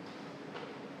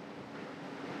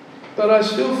 But I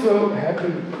still felt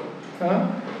happy.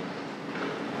 Huh?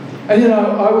 And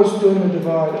I was doing a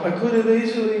divide. I could have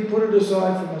easily put it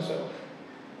aside for myself.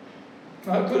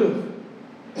 I could have.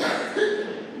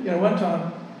 One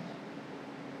time,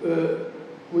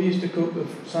 we used to cook the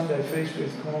Sunday feast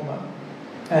with korma,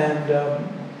 and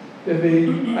there'd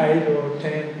be 8 or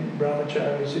 10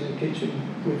 brahmacharis in the kitchen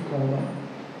with korma.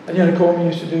 And korma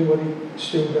used to do what he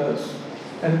still does,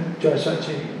 and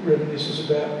Jaisachi reminisces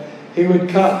about. He would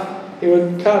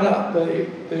cut up the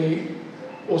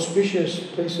auspicious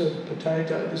piece of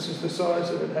potato. This is the size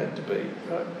that it had to be,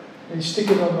 right? And he'd stick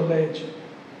it on the ledge.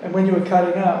 And when you were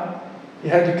cutting up, you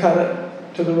had to cut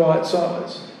it to the right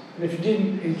size. And if you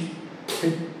didn't,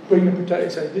 he'd bring the potato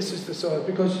and say, this is the size.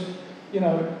 Because,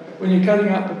 when you're cutting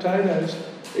up potatoes,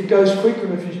 it goes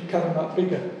quicker if you cut them up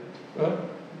bigger, right?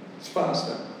 It's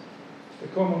faster. The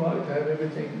common like to have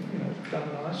everything, done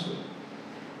nicely.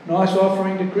 Nice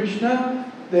offering to Krishna,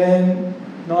 then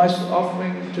nice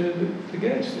offering to the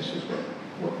guests. This is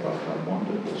what Prabhupada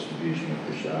wanted, distribution of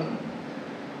prasad.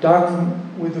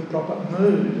 Done with the proper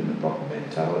mood and the proper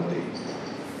mentality.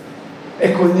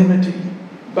 Equanimity,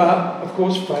 but of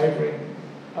course favouring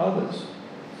others.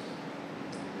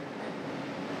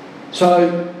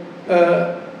 So,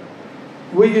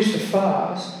 we used to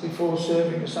fast before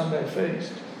serving the Sunday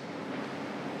feast.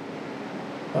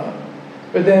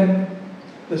 But then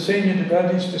the senior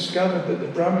devotees discovered that the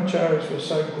brahmacharis were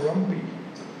so grumpy.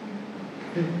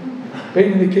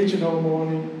 Been in the kitchen all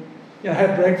morning,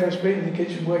 had breakfast, been in the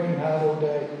kitchen working hard all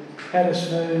day, had a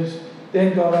snooze,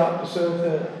 then got up to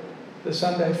serve the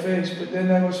Sunday feast, but then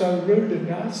they were so rude and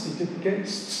nasty to the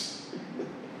guests.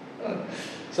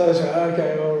 So they said,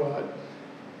 okay, all right.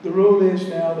 The rule is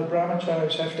now the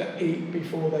brahmacharis have to eat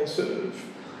before they serve.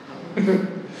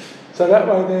 So that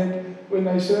way then, when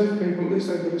they serve people, at least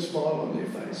they've got a smile on their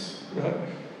face, right?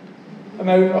 And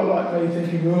they were not like me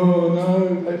thinking, oh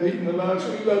no, they've eaten the last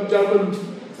week, they've jumped.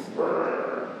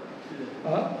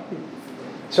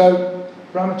 So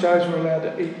brahmacharis were allowed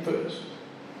to eat first.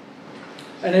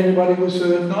 And everybody was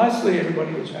served nicely,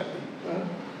 everybody was happy. Right?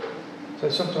 So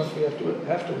sometimes we have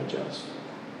to adjust.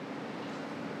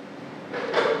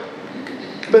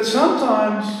 But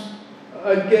sometimes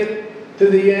I'd get to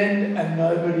the end and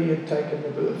nobody had taken the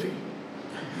burfi.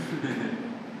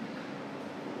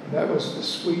 That was the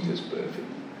sweetest burfi.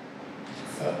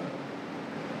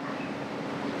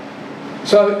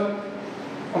 So,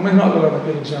 I mean, not that I'm a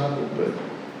good example, but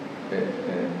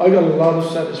I got a lot of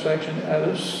satisfaction out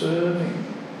of serving.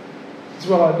 That's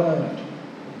what I learned.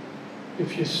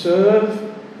 If you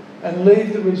serve and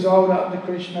leave the result up to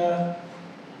Krishna,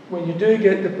 when you do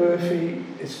get the burfi,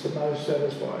 it's the most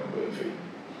satisfying burfi.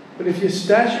 But if you're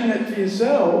stashing it for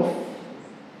yourself,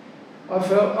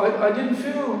 I didn't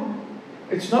feel,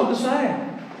 it's not the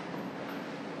same.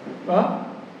 Right?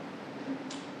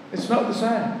 It's not the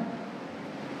same.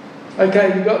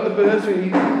 Okay, you got the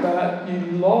burfi, but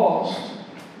you lost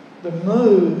the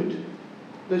mood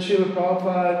that Srila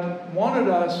Prabhupada wanted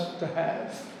us to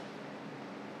have.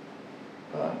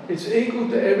 Right? It's equal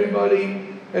to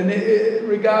everybody, and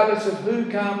regardless of who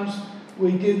comes,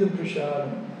 we give them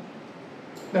prasadam.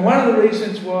 Now, one of the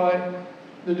reasons why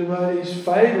the devotees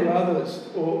favour others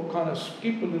or kind of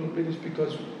skip a little bit is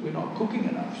because we're not cooking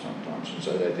enough sometimes. And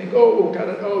so they think, oh, we'll cut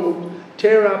it, we'll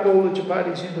tear up all the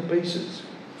chapatis into pieces.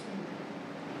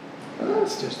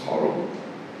 That's just horrible.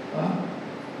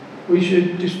 We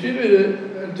should distribute it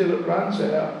until it runs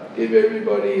out. Give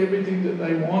everybody everything that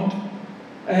they want.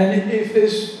 And if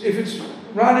it's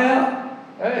run out,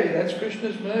 hey, that's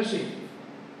Krishna's mercy.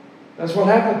 That's what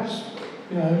happens.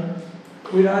 You know,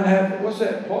 we don't have, what's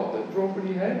that pot that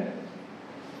Draupadi had?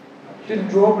 Didn't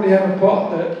Draupadi have a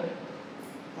pot that?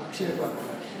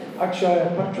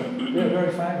 Akshaya Patra. Yeah,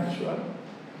 very famous, right?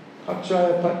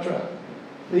 Akshaya Patra.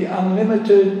 The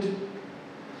unlimited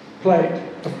plate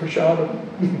of prasadam.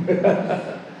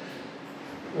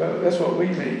 Well, that's what we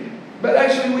need. But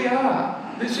actually we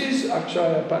are. This is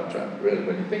Akshaya Patra, really,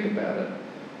 when you think about it.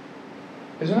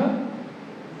 Isn't it?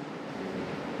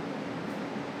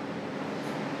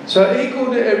 So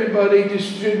equal to everybody,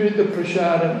 distribute the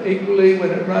prasadam equally. When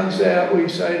it runs out, we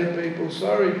say to people,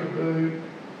 sorry Prabhu,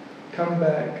 come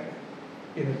back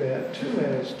in about 2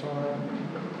 hours' time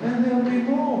and there'll be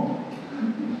more.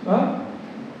 Right?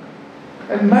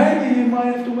 And maybe you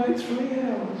might have to wait 3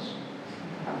 hours.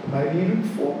 Maybe even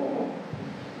 4.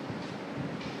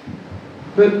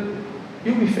 But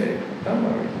you'll be fed, don't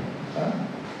worry. Right?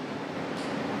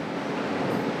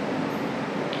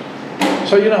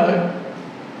 So, you know,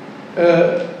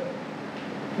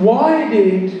 why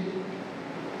did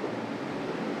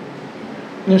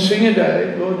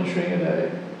Nrsingadev, Lord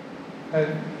Nrsingadev,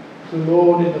 and the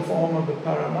Lord in the form of the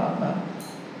Paramatma,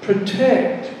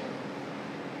 protect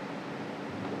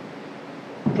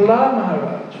Prahlad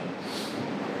Maharaj?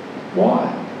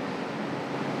 Why?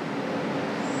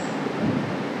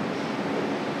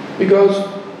 Because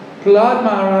Prahlad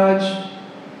Maharaj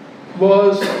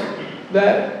was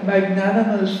that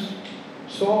magnanimous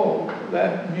soul,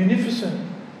 that munificent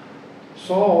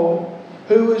soul,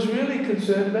 who was really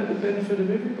concerned about the benefit of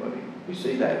everybody. You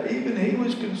see that? Even he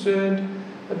was concerned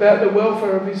about the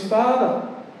welfare of his father.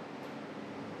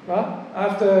 Right?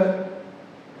 After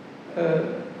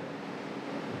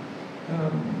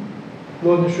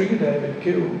Lord Nrsingadev had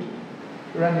killed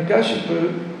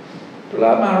Hiranyakashipu,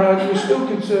 Prahlad Maharaj was still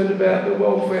concerned about the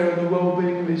welfare and the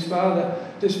well-being of his father,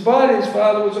 despite his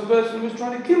father was a person who was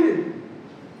trying to kill him.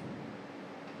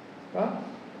 Right?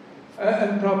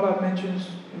 And Prabhupada mentions,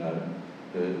 you know,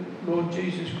 the Lord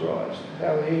Jesus Christ,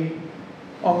 how he,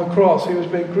 on the cross, he was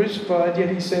being crucified, yet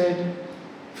he said,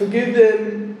 "Forgive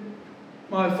them,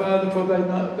 my Father, for they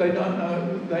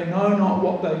know not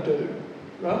what they do."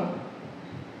 Right?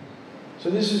 So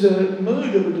this is a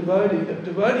mood of a devotee. The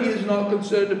devotee is not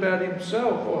concerned about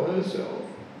himself or herself,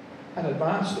 an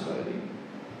advanced devotee,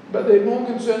 but they're more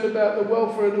concerned about the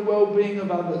welfare and the well-being of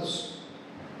others.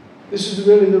 This is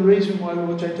really the reason why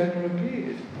Lord Chaitanya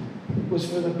appeared, was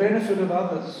for the benefit of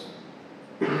others.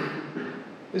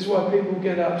 This is why people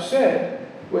get upset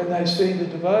when they see the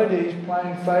devotees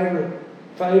playing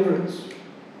favourites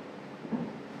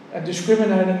and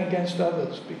discriminating against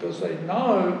others, because they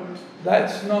know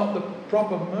that's not the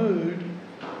proper mood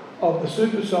of the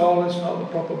super soul, it's not the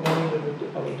proper mood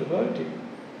of a devotee.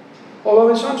 Although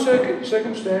in some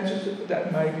circumstances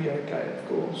that may be okay, of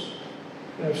course.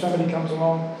 You know, if somebody comes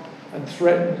along and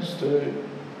threatens to,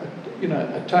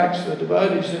 attacks the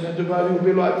devotees, then the devotee will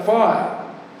be like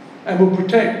fire and will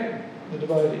protect the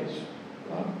devotees.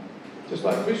 Right? Just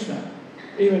like Krishna.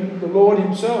 Even the Lord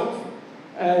himself,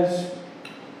 as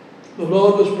the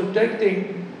Lord was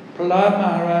protecting Prahlad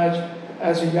Maharaj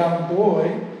as a young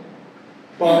boy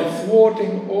by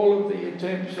thwarting all of the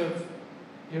attempts of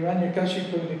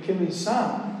Hiranyakashipu to kill his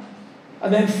son.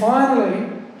 And then finally,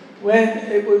 when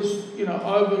it was,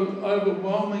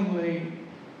 overwhelmingly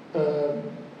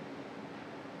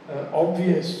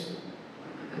obvious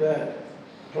that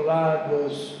Prahlad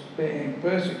was being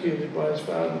persecuted by his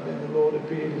father, then the Lord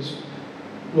appeared as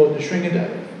Lord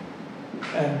Nrsingadev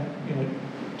and,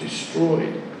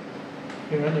 destroyed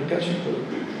Hiranyakashipu.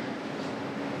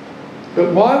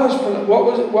 But what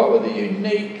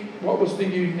was the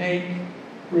unique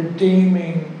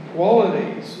redeeming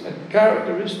qualities and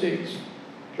characteristics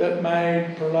that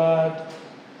made Prahlad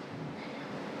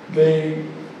the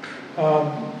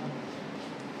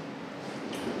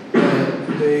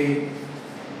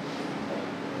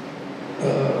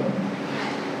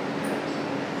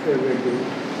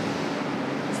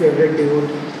favorite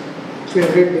devotee.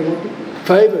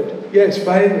 Favoured, yes,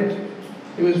 favoured.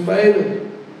 He was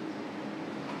favoured.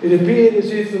 It appeared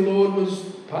as if the Lord was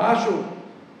partial.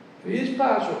 He is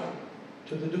partial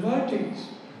to the devotees.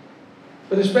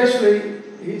 But especially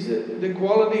the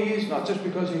quality is not just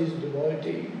because he is a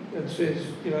devotee and says,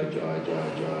 Jai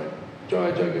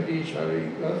Jagadish Hari,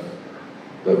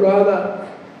 but rather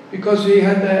because he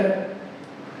had that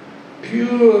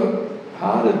pure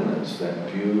heartedness,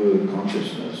 that pure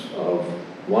consciousness of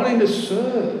wanting to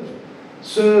serve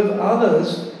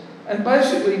others, and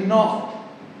basically not,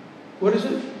 what is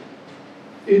it?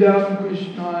 Idam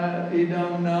Krishnaya,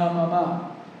 idam na mama.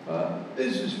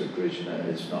 This is for Krishna,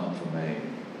 it's not for me.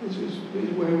 This is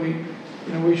where we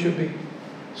should be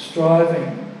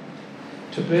striving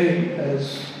to be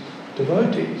as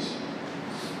devotees.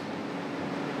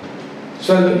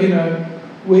 So that,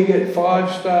 we get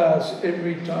 5 stars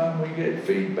every time we get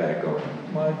feedback on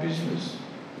my business,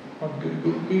 on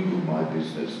Google My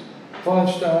Business. 5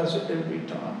 stars every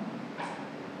time.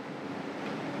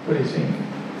 What do you think?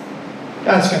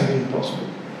 That's going to be impossible.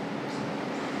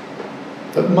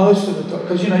 But most of the time,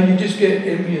 because you just get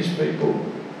envious people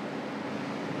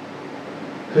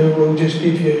who will just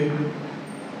give you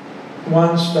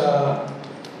 1 star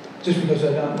just because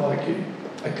they don't like you,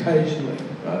 occasionally.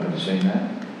 Right? Have you seen that?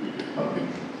 Oh,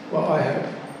 well, I have.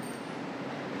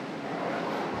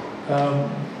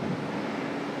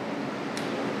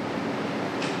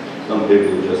 Some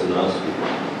people just nasty.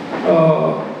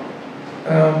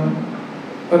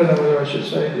 I don't know whether I should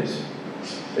say this.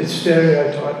 It's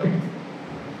stereotyping.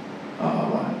 Oh,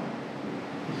 right.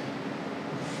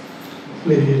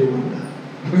 Leave you to wonder.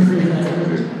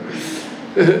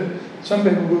 Some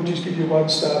people will just give you 1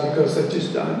 star because they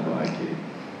just don't like you.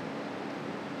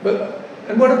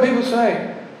 And what do people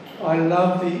say? I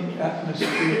love the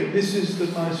atmosphere. This is the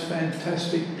most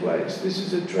fantastic place. This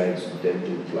is a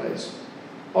transcendental place.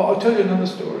 I'll tell you another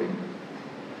story.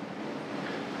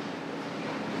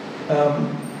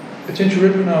 Achincha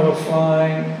Ripa and I were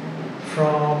flying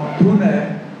from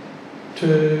Pune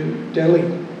to Delhi.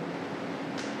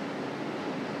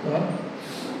 Right?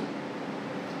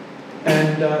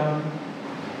 And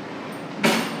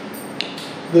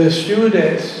the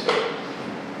stewardess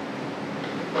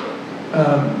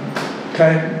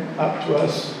came up to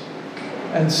us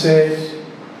and said,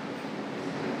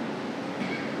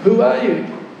 "Who are you?"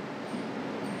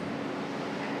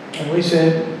 And we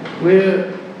said,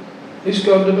 "We're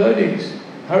ISKCON devotees.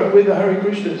 We're the Hare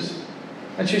Krishnas."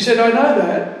 And she said, "I know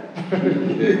that."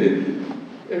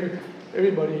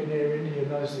 Everybody in Air India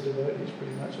knows the devotees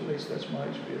pretty much, at least that's my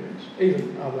experience.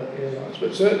 Even other airlines,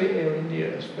 but certainly Air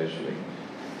India especially.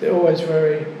 They're always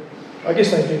very, I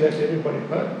guess they do that to everybody,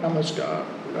 right? Namaskar,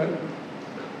 right?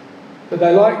 But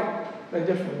they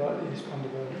definitely like the ISKCON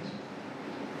devotees.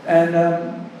 And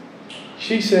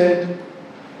she said,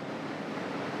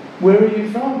 "Where are you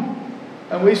from?"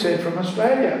 And we said, "From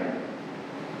Australia."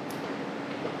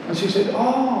 And she said,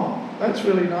 "Oh, that's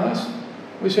really nice."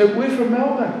 We said, "We're from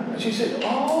Melbourne." And she said,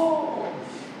 "Oh,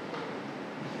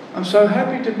 I'm so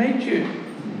happy to meet you."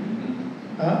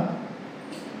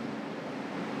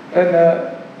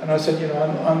 And I said,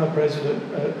 I'm the president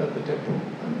of the temple,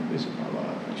 and this is my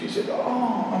life. And she said,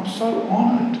 "Oh, I'm so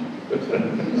honoured."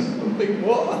 I'm like,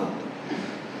 what?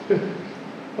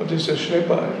 I'm just a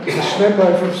Shnepo. A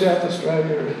Shnepo from South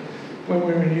Australia. When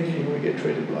we're in India, we get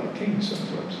treated like kings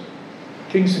sometimes.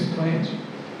 Kings and queens.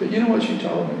 But you know what she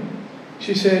told me?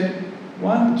 She said,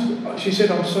 I'm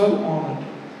so honoured.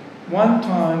 One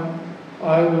time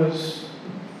I was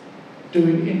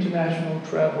doing international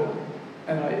travel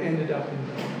and I ended up in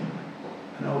Melbourne.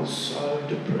 And I was so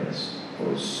depressed. I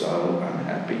was so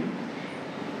unhappy.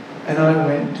 And I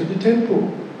went to the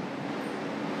temple.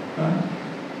 Right?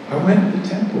 I went to the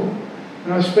temple.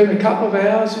 And I spent a couple of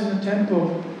hours in the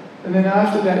temple And then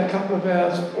after that couple of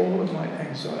hours, all of my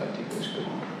anxiety was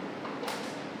gone.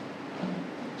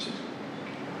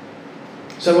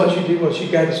 So what she did was she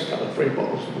gave us a couple of free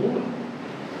bottles of water.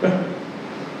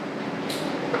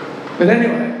 But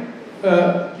anyway,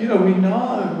 we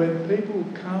know when people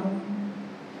come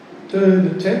to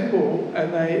the temple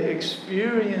and they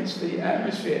experience the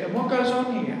atmosphere. And what goes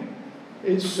on here?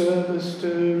 It's service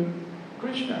to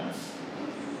Krishna.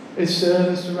 It's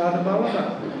service to Radha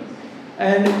Balaram.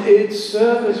 And it's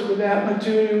service without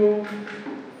material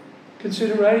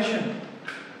consideration.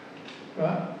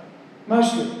 Right?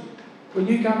 Mostly. When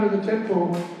you come to the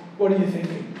temple, what are you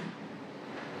thinking?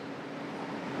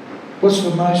 What's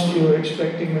the most you're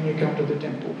expecting when you come to the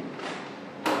temple?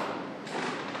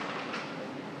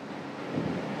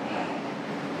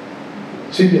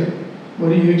 Sylvia,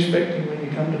 what are you expecting when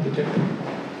you come to the temple?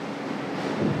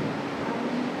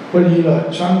 What do you like,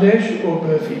 Sandesh or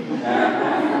Burfi?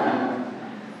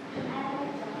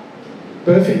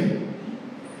 Burfi.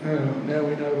 Oh, now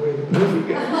we know where the Burfi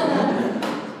goes.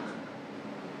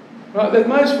 Right, the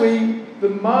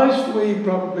most we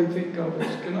probably think of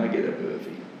is, can I get a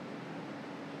Burfi?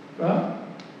 Right?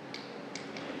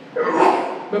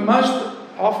 But most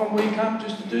often we come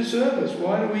just to do service.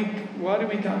 Why do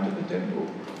we come to the temple?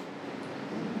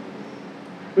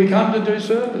 We come to do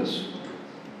service.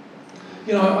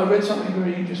 I read something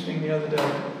very interesting the other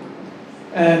day.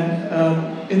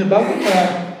 And in the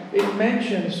Bhagavad, it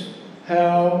mentions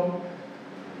how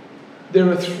there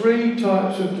are 3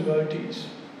 types of devotees.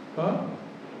 Right?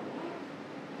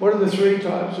 What are the 3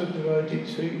 types of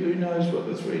devotees? Who knows what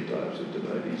the 3 types of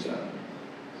devotees are?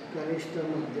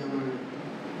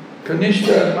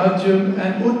 Kanishta, Madhyam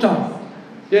and Uttam.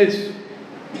 Yes.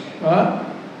 Right?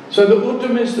 So the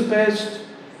Uttam is the best,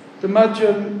 the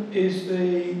Madhyam is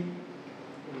the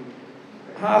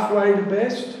halfway to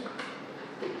best,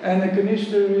 and the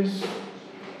Kanishta is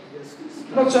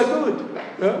not so good.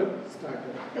 Right?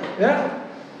 Yeah?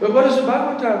 But what does the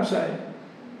Bhagavatam say?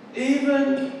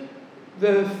 Even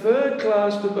the 3rd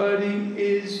class devotee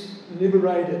is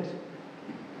liberated.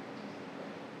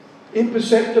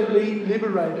 Imperceptibly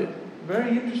liberated.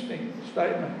 Very interesting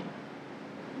statement.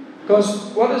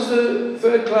 Because what is the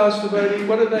 3rd class devotee?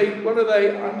 What are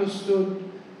they understood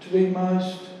to be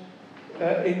most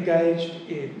engaged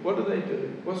in? What do they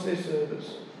do? What's their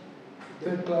service?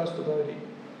 3rd class devotee.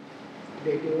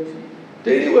 Deity worship.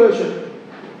 Deity worship.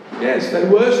 Yes, they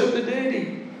worship the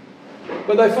deity.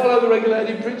 But they follow the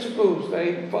regulative principles.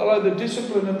 They follow the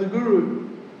discipline of the Guru.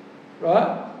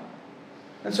 Right?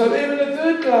 And so even a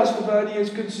 3rd class devotee is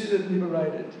considered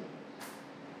liberated.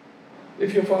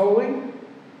 If you're following,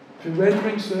 if you're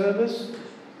rendering service,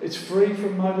 it's free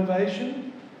from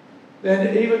motivation,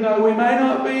 then even though we may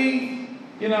not be,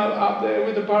 up there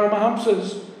with the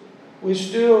Paramahamsas, we're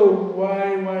still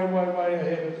way, way, way, way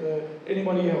ahead of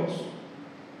anybody else.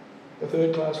 The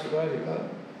 3rd class devotee, right?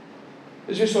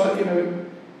 It's just like,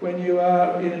 when you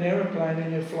are in an aeroplane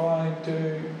and you're flying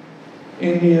to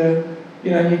India,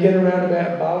 you get around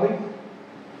about Bali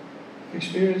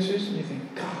experiences and you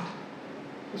think, God,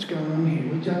 what's going on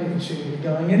here? We don't even seem to be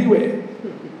going anywhere.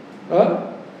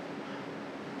 Right?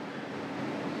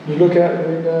 You look out the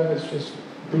window and it's just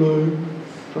blue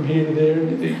from here to there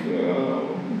and you think,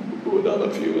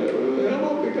 another few hours, how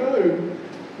long to go?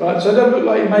 Right? So it doesn't look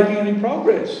like you're making any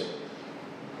progress.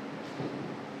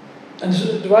 And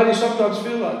so devotees sometimes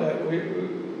feel like that.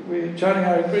 We're chanting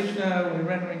Hare Krishna, we're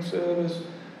rendering service,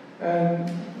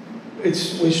 and we're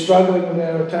struggling with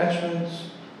our attachments,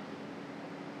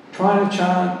 trying to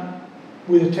chant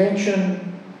with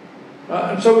attention,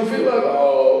 and so we feel like,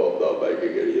 I'm not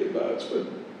making any advancement.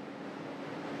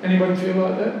 Anybody feel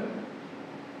like that?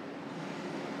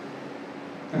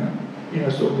 You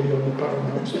must all be on the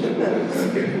Paramahamsa.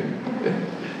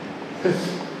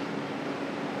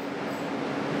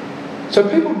 So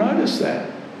people notice that,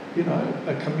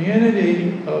 a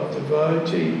community of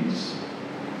devotees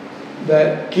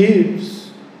that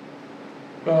gives,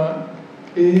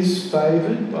 is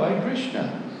favoured by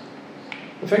Krishna.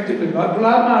 Effectively, like Prahlad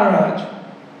Maharaj,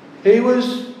 he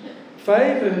was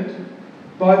favoured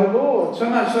by the Lord, so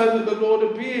much so that the Lord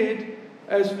appeared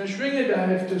as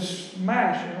Nrsimhadev to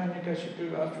smash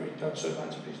Hiranyakashipu after he'd done so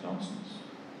much of his nonsense.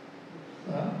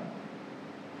 Right?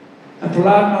 And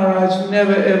Prahlad Maharaj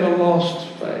never ever lost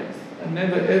faith and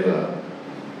never ever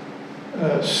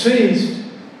ceased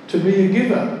to be a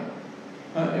giver.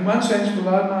 In one sense,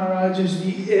 Prahlad Maharaj is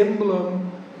the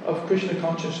emblem of Krishna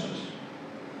consciousness.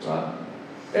 Right?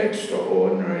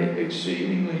 Extraordinary,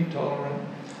 exceedingly tolerant,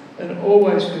 and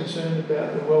always concerned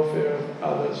about the welfare of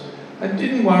others, and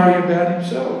didn't worry about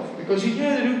himself because he knew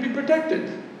that he would be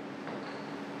protected.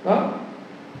 Right?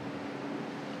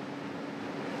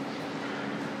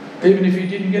 Even if you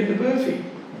didn't get the burfie.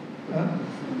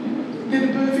 Get a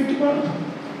burfie tomorrow.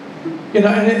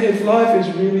 And if life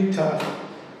is really tough,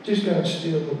 just go and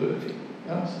steal the burfie.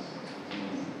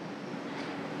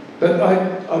 But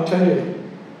I'll tell you,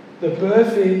 the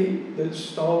burfie that's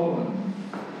stolen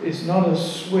is not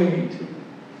as sweet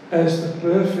as the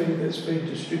burfie that's been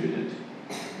distributed.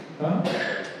 You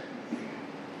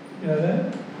know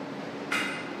that?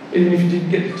 Even if you didn't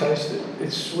get to taste it,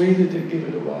 it's sweeter to give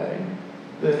it away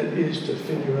than it is to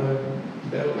fill your own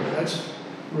belly. That's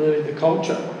really the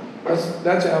culture.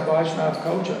 That's our Vaishnava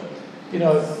culture.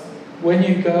 When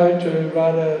you go to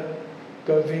Radha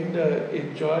Govinda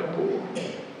in Jaipur,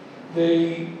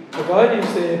 the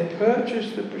devotees there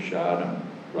purchase the prasadam,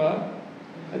 right?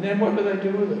 And then what do they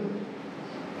do with it?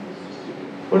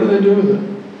 What do they do with it?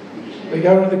 They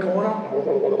go into the corner?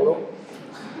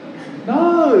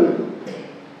 No!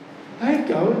 They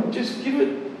go and just give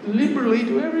it liberally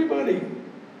to everybody.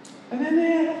 And then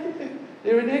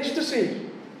they're in ecstasy.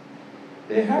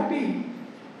 They're happy.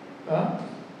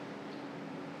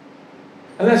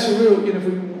 And that's the real,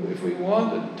 if we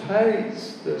want to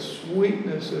taste the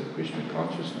sweetness of Krishna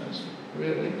consciousness,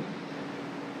 really,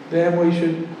 then we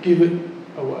should give it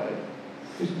away.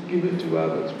 Just give it to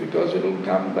others, because it'll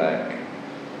come back.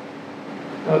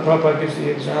 Prabhupada gives the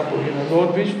example,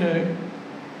 Lord Vishnu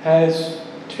has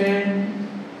 10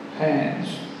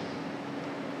 hands.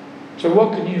 So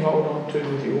what can you hold on to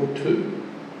with your 2?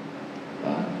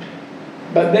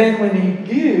 But then when he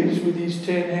gives with his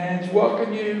 10 hands, what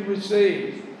can you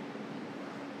receive?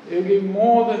 He'll give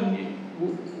more than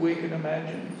we can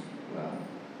imagine.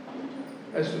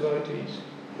 As devotees,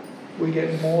 we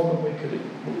get more than we could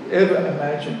ever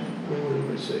imagine we would have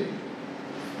received.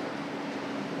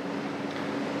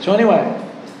 So anyway,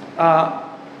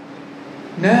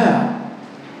 now,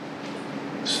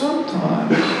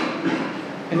 sometimes,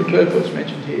 and the purport's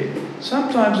mentioned here,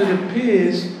 sometimes it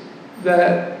appears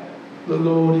that the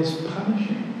Lord is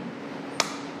punishing.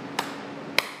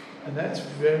 And that's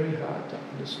very hard to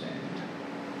understand.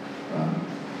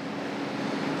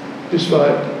 Just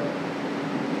like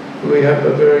we have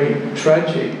a very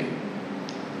tragic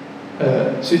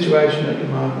situation at the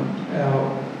moment.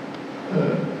 Our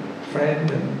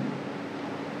friend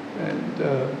and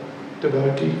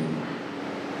devotee,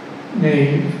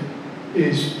 Neve,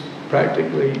 is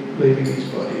practically leaving his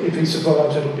body. If he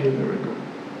survives, it'll be a miracle.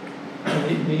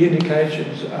 And the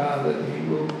indications are that he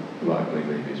will likely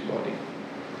leave his body.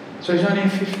 So he's only a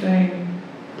 15,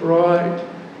 bright,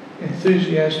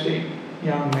 enthusiastic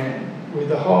young man with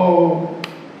the whole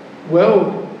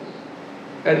world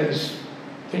at his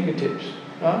fingertips,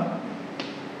 right?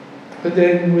 But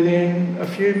then within a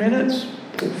few minutes,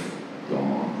 poof,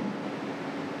 gone.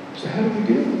 So how do we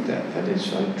deal with that? That is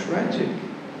so tragic.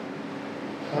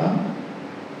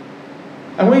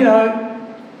 And we know,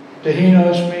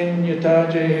 Tahinosmin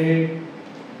yatajehe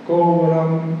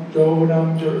kovaram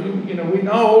jovanam, we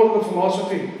know all of the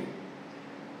philosophy.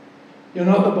 You're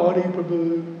not the body,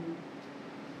 Prabhu.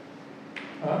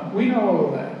 We know all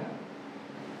of that.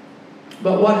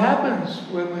 But what happens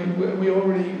when we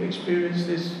already experienced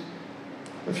this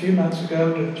a few months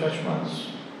ago with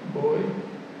Chashman's boy,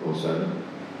 also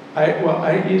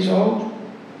 8 years old,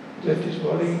 left his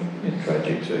body in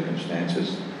tragic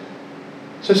circumstances.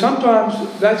 So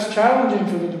sometimes that's challenging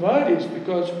for the devotees,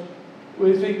 because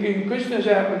we're thinking Krishna's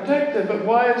our protector, but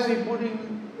why is he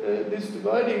putting this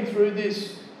devotee through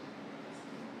this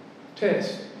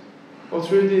test or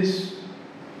through this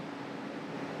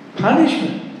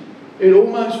punishment? It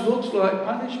almost looks like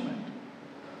punishment,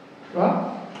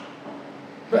 right?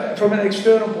 But from an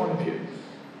external point of view,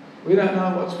 we don't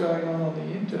know what's going on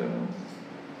the internal.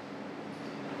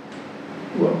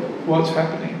 What's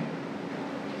happening?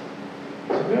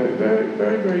 It's very, very,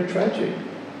 very, very tragic.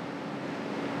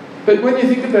 But when you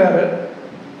think about it,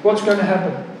 what's going to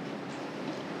happen?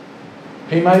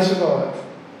 He may survive.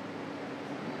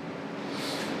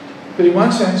 But in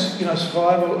one sense,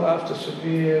 survival after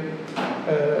severe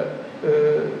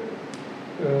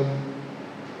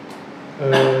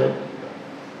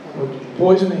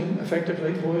poisoning,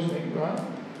 effectively poisoning, right?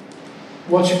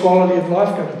 What's your quality of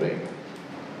life going to be?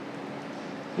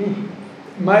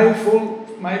 Maybe full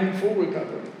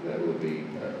recovery. That would be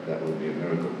a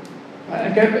miracle.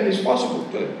 And it's possible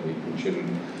too. We shouldn't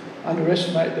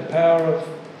underestimate the power of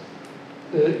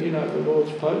the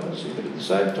Lord's potency, but at the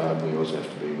same time we also have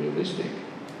to be realistic.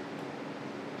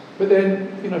 But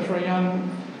then, for a young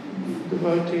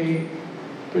devotee,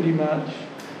 pretty much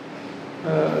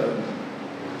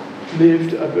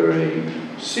lived a very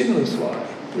sinless life,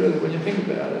 really, when you think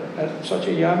about it, at such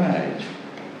a young age.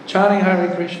 Chanting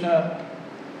Hare Krishna,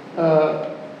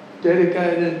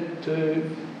 dedicated to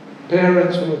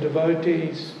parents who are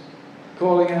devotees,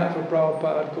 calling out for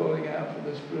Prabhupada, calling out for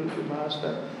the spiritual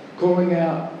master, calling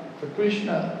out for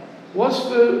Krishna. What's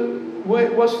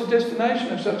the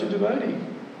destination of such a devotee,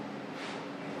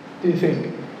 do you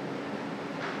think?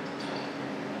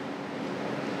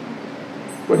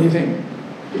 What do you think?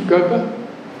 Gopa?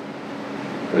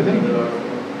 What do you think?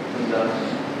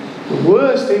 The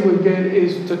worst he would get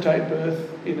is to take birth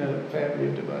in a family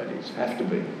of devotees. Have to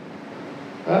be.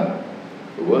 Right?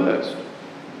 The worst.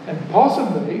 And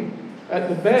possibly, at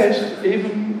the best,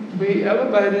 even be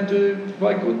elevated to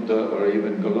Vaikuntha or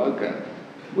even Goloka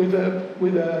with a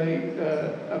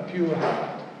pure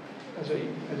heart as a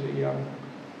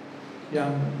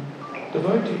young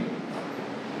devotee.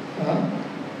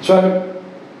 So,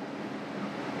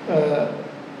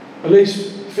 at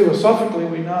least philosophically,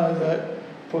 we know that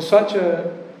for such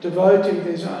a devotee,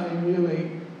 there's only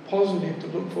really positive to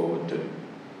look forward to.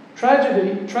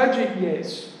 Tragic,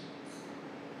 yes.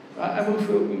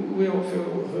 And we all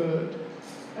feel hurt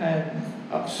and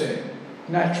upset.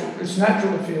 Natural. It's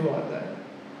natural to feel like that.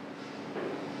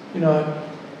 You know,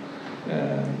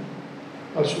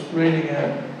 I was reading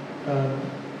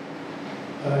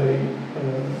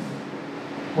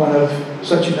one of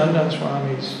Satchidananda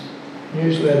Swami's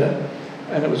newsletter,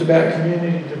 and it was about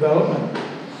community development.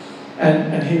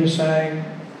 And he was saying,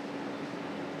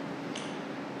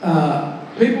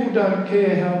 people don't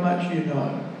care how much you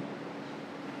know,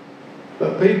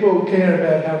 but people care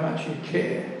about how much you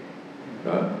care,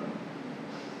 right?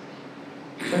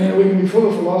 And we can be full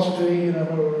of philosophy,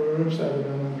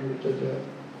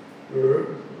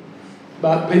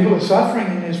 but people are suffering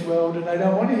in this world and they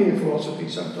don't want to hear philosophy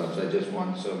sometimes. They just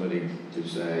want somebody to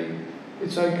say,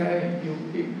 it's okay,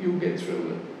 you'll get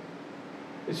through it.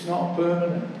 It's not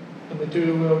permanent. The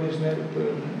material world is never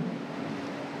permanent.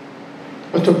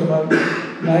 I was talking to my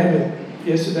neighbour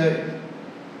yesterday,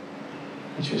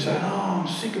 and she was saying, I'm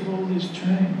sick of all this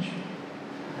change.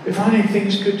 If only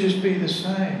things could just be the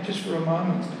same, just for a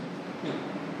moment.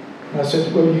 And I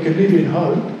said, well, you can live in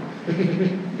hope, but it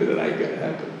ain't going to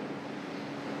happen.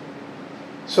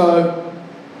 So,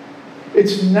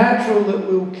 it's natural that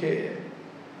we'll care.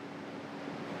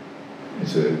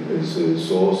 It's a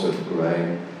source of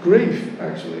great grief,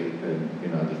 actually, and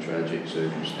the tragic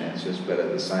circumstances. But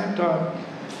at the same time,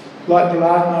 like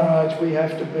Prahlad Maharaj, we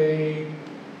have to be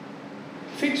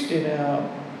fixed in our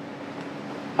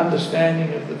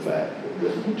understanding of the fact that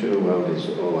the material world is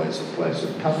always a place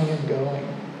of coming and going.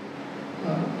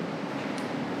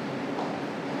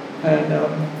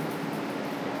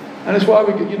 And it's why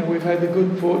we've had the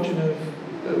good fortune of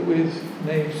with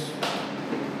Neve's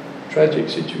tragic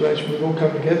situation, we've all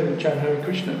come together and chant Hare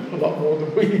Krishna a lot more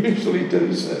than we usually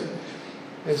do, so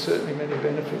there's certainly many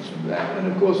benefits from that. And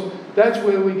of course, that's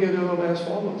where we get all of our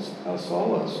solace. Our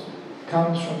solace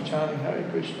comes from chanting Hare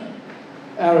Krishna.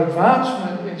 Our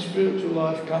advancement in spiritual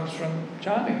life comes from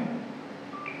chanting,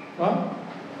 right?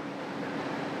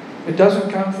 It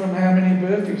doesn't come from how many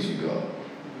burpees you got,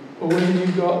 or whether you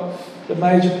got the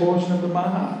major portion of the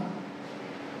maha.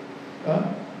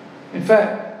 Right? In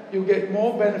fact, you'll get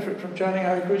more benefit from chanting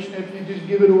Hare Krishna if you just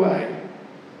give it away,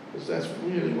 because that's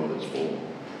really what it's for.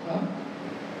 Right?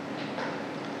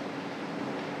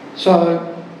 So,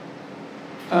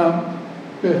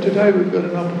 today we've got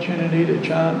an opportunity to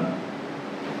chant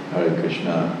Hare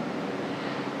Krishna,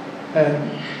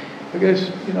 and I guess,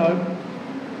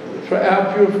 for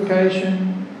our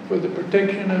purification, for the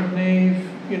protection of Neve,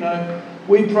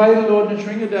 we pray to Lord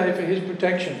Nrsingadev for his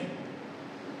protection.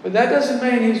 But that doesn't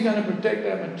mean he's going to protect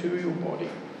our material body.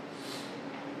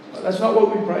 That's not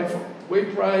what we pray for. We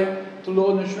pray to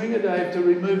Lord Nrsingadev to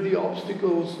remove the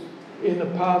obstacles in the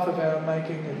path of our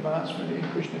making advancement in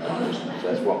Krishna consciousness.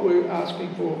 That's what we're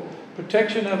asking for.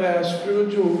 Protection of our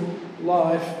spiritual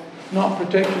life, not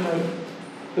protection of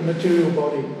the material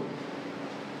body.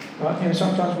 Right?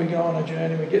 Sometimes we go on a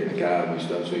journey, we get in the car and we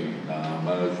start singing,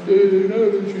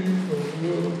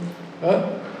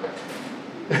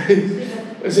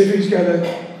 as if he's going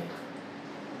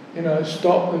to,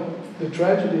 stop the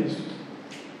tragedies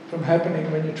from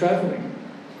happening when you're travelling.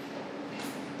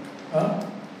 Huh?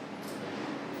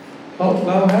 Oh,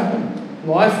 they'll happen.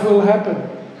 Life will happen.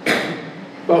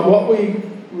 But what we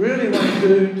really want to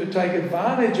do to take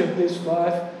advantage of this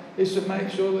life is to make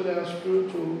sure that our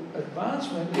spiritual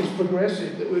advancement is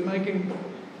progressive, that we're making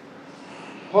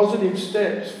positive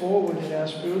steps forward in our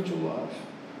spiritual life.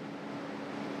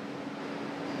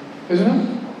 Isn't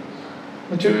it?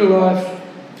 Material life,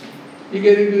 you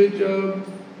get a good job,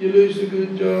 you lose a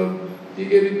good job, you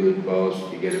get a good boss,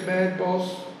 you get a bad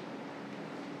boss.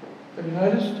 Have you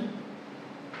noticed?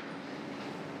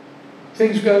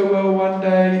 things go well one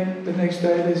day, the next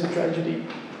day there's a tragedy.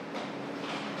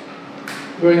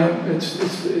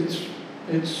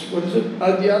 It's what is it?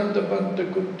 Adyanta banta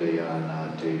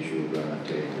kuttayana te shurana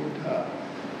te buddha.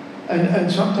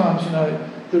 And sometimes,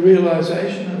 the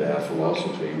realization of our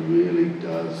philosophy really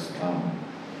does come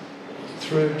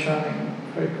through chanting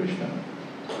Hare Krishna.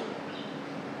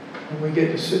 And we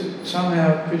get to sit,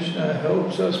 somehow Krishna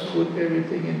helps us put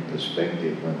everything in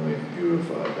perspective when we've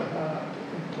purified the heart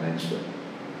and cleansed it.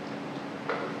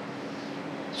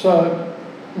 So,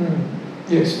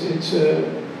 yes, it's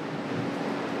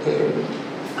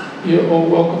you're all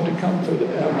welcome to come for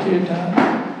our kirtan,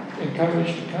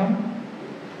 encouraged to come.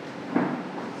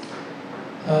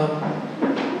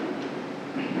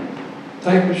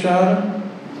 Take prasadam,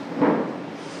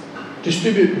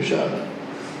 distribute prasadam.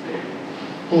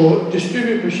 Or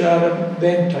distribute prasadam,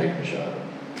 then take prasadam.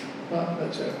 Well,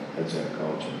 that's our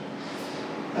culture.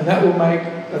 And that will make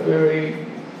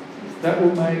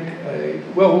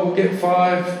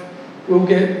we'll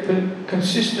get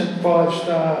consistent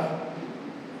 5-star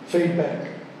feedback.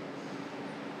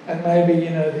 And maybe,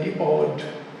 the odd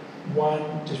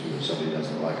one, just because somebody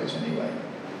doesn't like us anyway.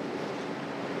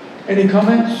 Any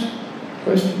comments?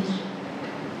 Questions?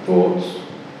 Thoughts?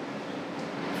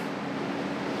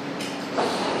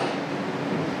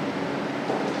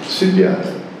 Cynthia,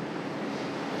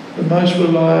 the most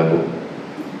reliable.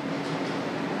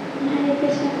 Hare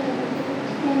Krishna.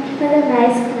 Thank you for the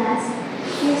nice class.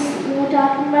 You were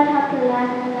talking about how Prahlad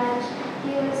Maharaj,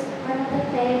 he was one of the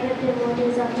favorite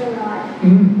devotees of the Lord.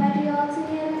 But we also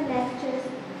hear in lectures,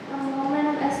 a moment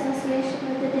of association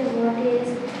with the devotees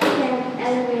can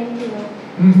elevate you.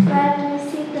 But we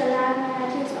see Prahlad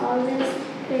Maharaj is always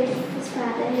praising his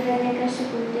father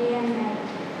Hiranyakashipu day and night.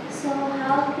 So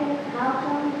how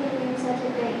come he became such a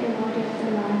great devotee of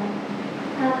the Lord?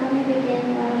 How come he became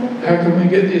one of the... How can we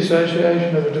get the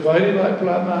association of a devotee like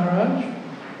Prahlad Maharaj?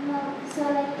 No, so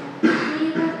he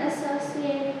was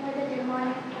associating with a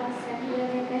demonic person,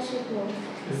 Hiranyakashipu,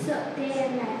 so day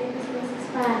and night because he was his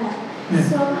father. Yeah.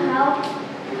 So how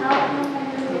come when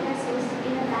he was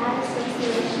in a bad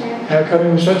association? How come he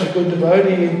was such a good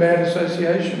devotee in bad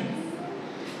association?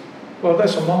 Well,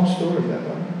 that's a long story, that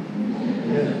one.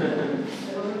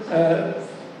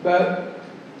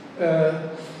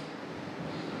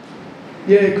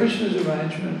 Yeah. Krishna's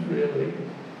arrangement, really.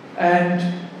 And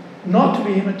not to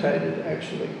be imitated,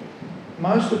 actually.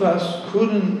 Most of us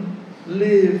couldn't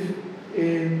live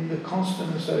in the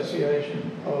constant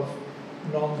association of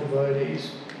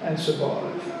non-devotees and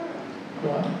survive,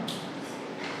 right?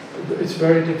 It's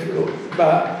very difficult.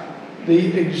 But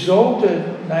the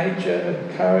exalted nature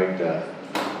and character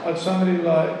of somebody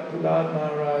like Prahlad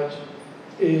Maharaj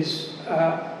is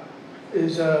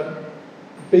a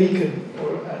beacon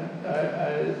or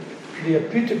the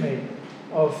epitome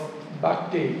of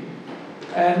bhakti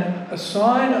and a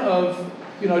sign of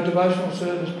devotional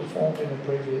service performed in a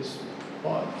previous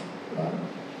life, right?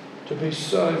 To be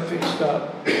so fixed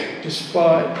up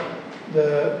despite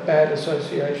the bad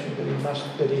association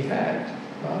that he had,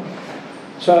 right?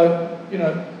 So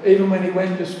even when he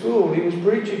went to school, he was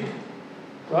preaching.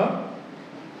 Right?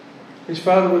 His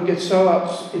father would get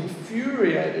so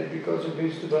infuriated because of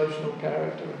his devotional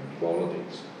character and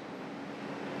qualities.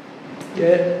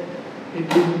 Yet it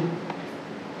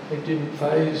didn't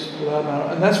faze Prahlad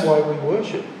Maharaj, and that's why we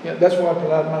worship. That's why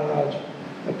Prahlad Maharaj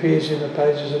appears in the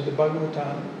pages of the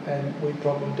Bhagavatam, and we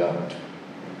probably don't.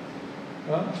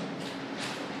 Right?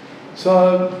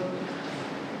 So.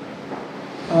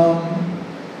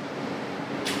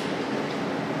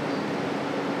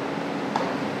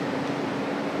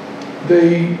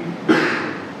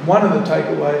 One of the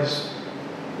takeaways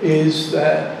is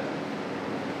that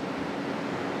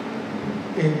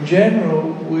in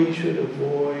general we should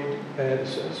avoid bad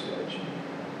association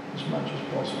as much as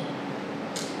possible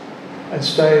and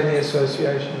stay in the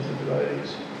association of the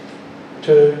devotees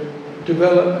to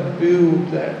develop and build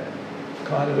that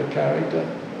kind of a character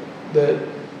that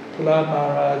Prahlad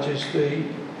Maharaj is the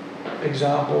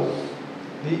example,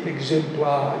 the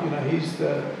exemplar, he's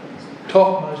the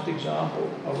topmost example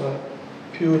of a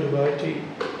pure devotee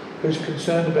who's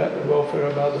concerned about the welfare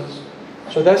of others.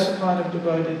 So that's the kind of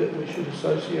devotee that we should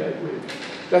associate with.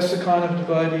 That's the kind of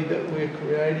devotee that we're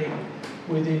creating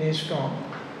within ISKCON.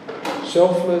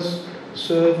 Selfless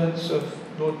servants of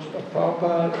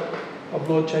Prabhupada, of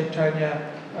Lord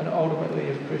Chaitanya, and ultimately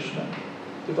of Krishna.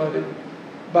 Devoted.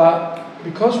 But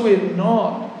because we're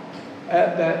not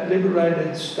at that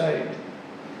liberated state,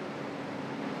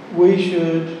 we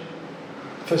should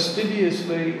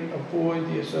fastidiously avoid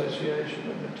the association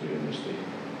of materialistic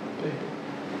people.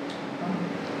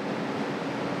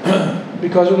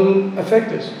 because it'll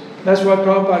affect us. That's why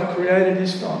Prabhupada created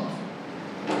ISKCON,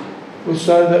 was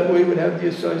so that we would have the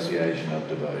association of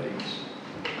devotees.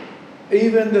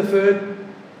 Even the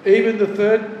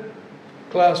third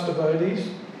class devotees,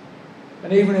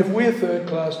 and even if we're third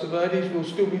class devotees, we'll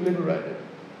still be liberated,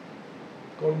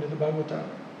 according to the Bhagavatam.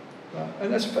 Right?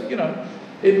 And that's,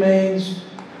 it means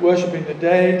worshipping the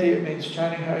deity, it means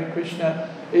chanting Hare Krishna,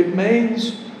 it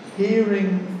means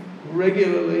hearing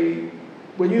regularly.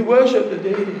 When you worship the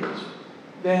deities,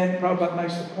 then Prabhupada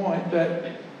makes the point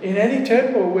that in any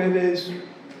temple where there's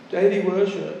deity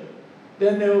worship,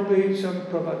 then there will be some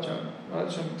pravachan,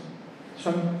 right?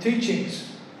 Some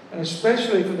teachings, and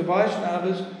especially for the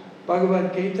Vaishnavas,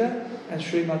 Bhagavad Gita and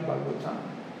Srimad Bhagavatam.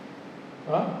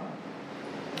 Right?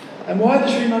 And why the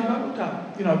Srimad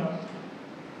Bhagavatam?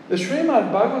 The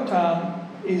Srimad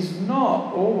Bhagavatam is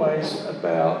not always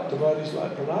about devotees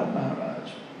like Prahlad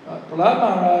Maharaj. Right? Prahlad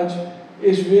Maharaj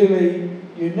is really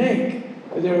unique.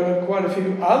 There are quite a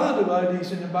few other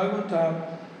devotees in the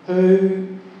Bhagavatam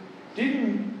who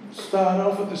didn't start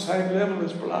off at the same level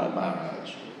as Prahlad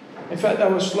Maharaj. In fact, they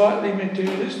were slightly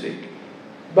materialistic,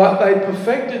 but they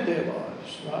perfected their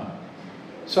lives, right?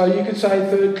 So you could say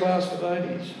third-class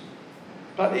devotees.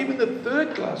 But even the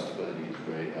third-class devotee is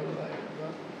very elevated,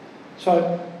 right?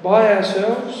 So by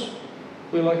ourselves,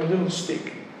 we're like a little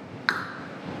stick,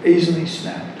 easily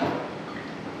snapped,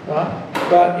 right?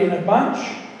 But in a bunch,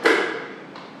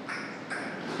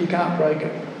 you can't break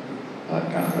it. Right?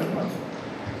 Can't break it.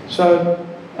 So,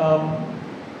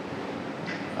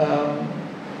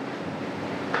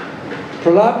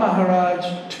 Prahlad Maharaj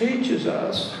teaches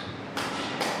us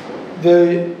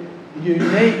the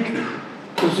unique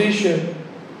position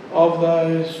of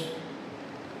those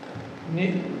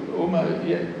Nitya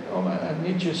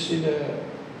Siddha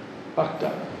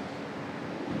Bhakta,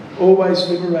 always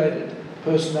liberated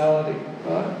personality,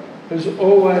 right? Who's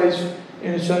always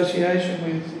in association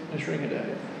with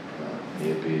Nrsimhadev.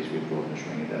 He appears with Lord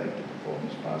Nrsimhadev to perform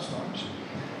his pastimes.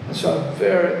 And so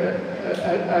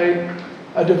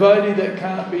a devotee that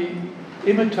can't be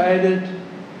imitated,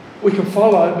 we can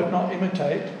follow but not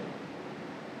imitate.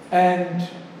 And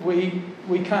we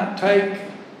can't take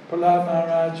Prahlad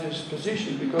Maharaj's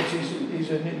position because he's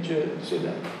a Nitya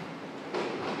Siddha.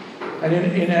 And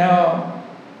in our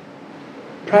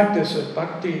practice of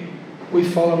bhakti, we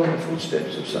follow in the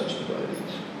footsteps of such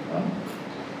devotees. Right?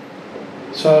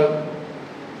 So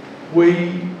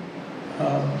we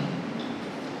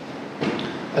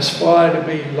aspire to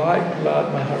be like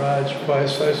Prahlad Maharaj by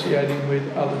associating with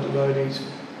other devotees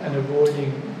and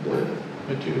avoiding the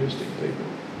materialistic people.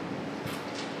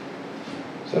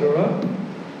 Is that all right?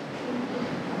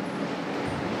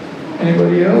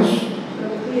 Anybody else?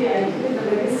 Yeah, I think the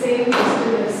very same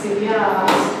question that Sylvia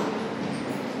asked.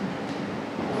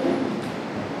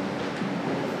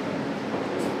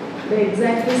 The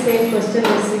exactly same question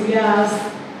that Sylvia asked.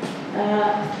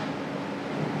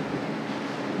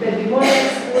 The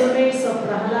devoted schoolmates of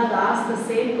Prahlad asked the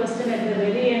same question at the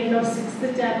very end of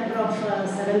 6th chapter of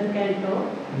 7th canto.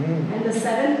 And the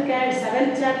 7th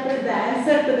chapter, the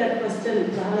answer to that question,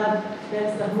 Prahlad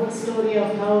tells the whole story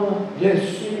of how... Yes,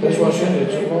 that's what I said,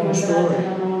 it's a long story.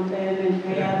 And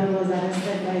Kayadu was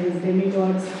arrested by his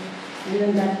demigods. And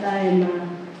then that time,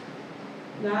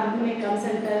 Narmuni comes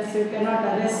and tells, you cannot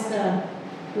arrest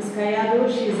this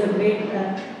Kayadu, she is a great...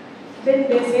 then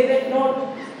they say that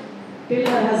no, till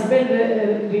her husband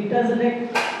returns,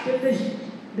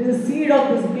 this seed of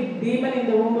this big demon in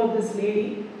the womb of this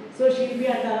lady, so she will be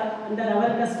under our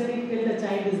custody till the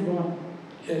child is born.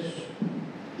 Yes.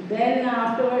 Then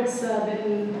afterwards,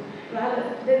 then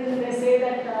they say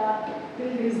that till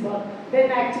he is born. Then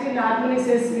actually Narmuni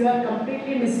says, you are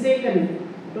completely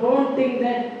mistaken. Don't think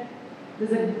that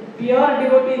there's a pure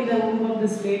devotee in the womb of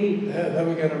this lady. Yeah, they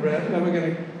were going to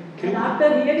kill. And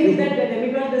after hearing that, the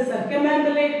demigod they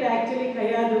circumambulate actually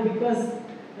Kayadu because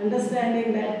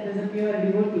understanding that there's a pure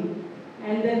devotee.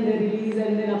 And then they release,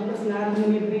 and then of course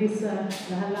Narmuni brings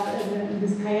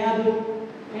this Kayadu,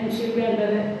 and she'll be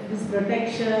under his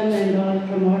protection and all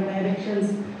from all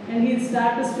directions. And he'll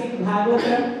start to speak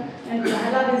Bhagavatam, and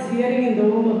Prahlad is hearing in the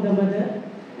womb of the mother.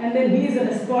 And then he is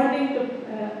responding to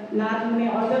Narmuni,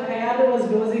 although Kayadu was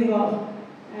dozing off,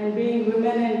 and being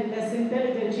women and less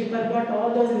intelligent, she forgot all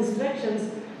those instructions.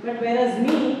 But whereas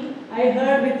me, I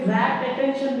heard with rapt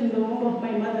attention in the womb of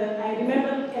my mother. I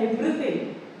remember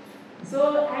everything.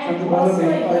 So, and also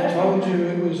I told you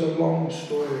it was a long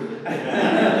story.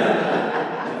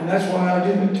 And that's why I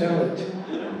didn't tell it.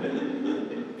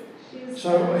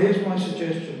 So here's my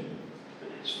suggestion.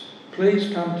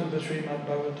 Please come to the Srimad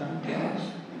Bhagavatam class.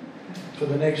 for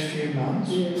the next few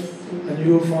months, Yes. and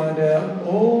you'll find out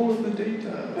all of the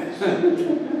details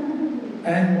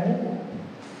and more.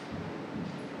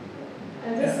 I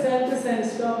just felt the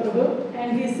sense stop, Prabhu,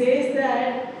 and he says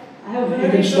that I have You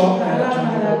heard can it from stop now, Prahlad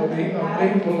Chandra. Maharaj. I'm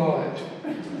being polite.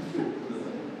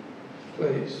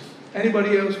 Please.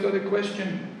 Anybody else got a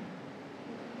question?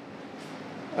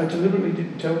 I deliberately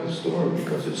didn't tell the story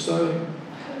because it's so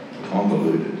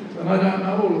convoluted, and I don't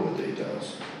know all of the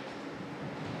details.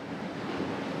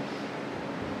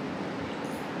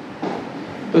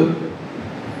 But,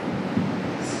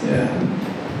 yeah.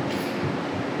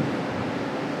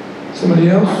 Somebody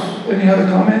else? Any other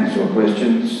comments or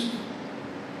questions?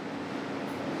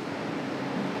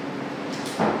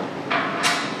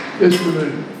 Yes,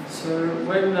 Prabhu. So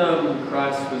when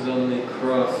Christ was on the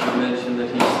cross, you mentioned that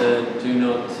he said, "Do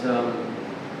not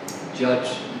judge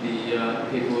the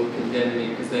people who condemn me,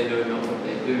 because they know not what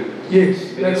they do."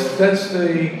 Yes, that's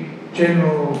the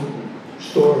general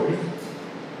story.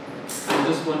 I'm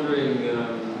just wondering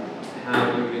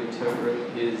how you interpret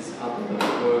his other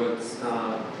words,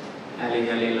 Ali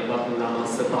Ali Labak Lama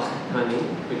Sabachani,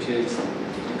 which is,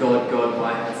 God, God,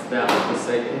 why hast thou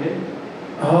forsaken him?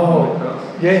 On the Oh, cross.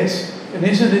 yes. And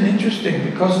isn't it interesting?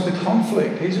 Because of the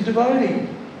conflict, he's a devotee,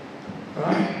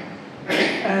 right?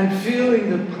 And feeling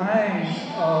the pain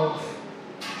of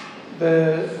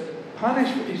the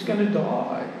punishment, he's going to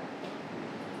die.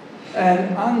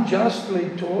 And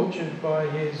unjustly tortured by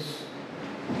his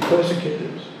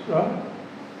persecutors, right?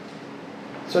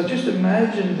 So just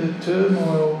imagine the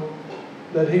turmoil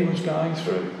that he was going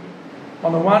through.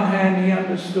 On the one hand, he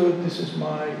understood this is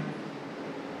my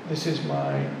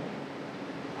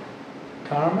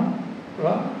karma,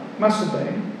 right? Must have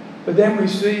been. But then we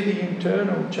see the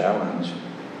internal challenge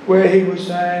where he was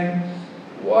saying,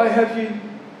 why haven't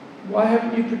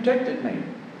you protected me?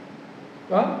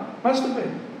 Right? Must have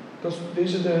been. Because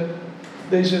these are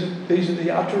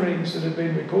the utterings that have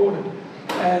been recorded.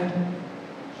 And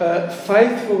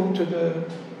faithful to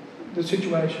the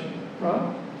situation,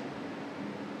 right?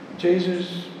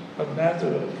 Jesus of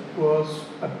Nazareth was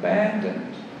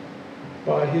abandoned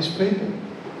by his people,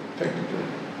 effectively,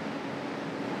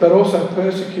 but also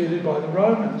persecuted by the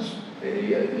Romans.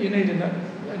 You need to know,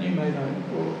 and you may know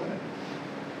all of that.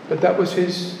 But that was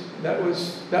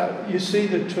you see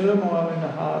the turmoil in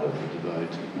the heart of the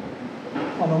devotee.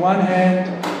 On the one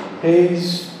hand,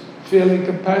 he's feeling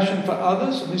compassion for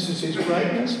others, and this is his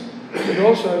greatness, but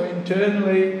also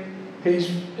internally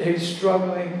he's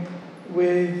struggling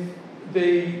with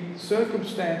the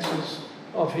circumstances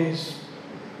of his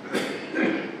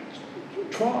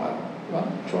trial,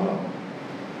 right?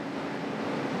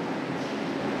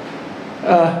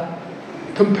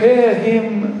 Compare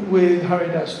him with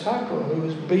Haridas Thakur, who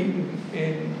was beaten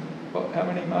in how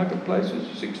many marketplaces?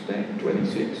 16,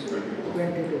 26?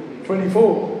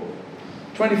 24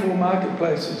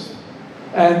 marketplaces.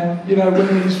 And,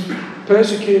 when his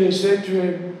persecutors said to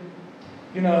him,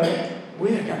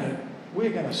 we're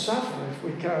going to suffer if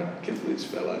we can't kill this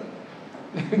fellow.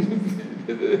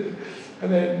 And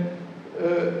then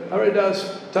Haridas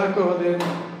Thakur, then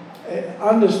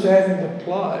understanding the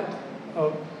plight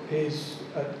of his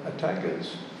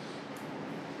attackers,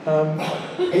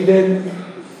 he then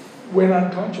went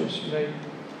unconscious. He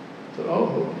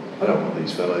thought, I don't want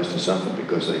these fellows to suffer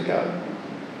because they can't,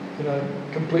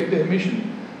 complete their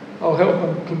mission. I'll help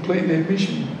them complete their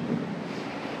mission.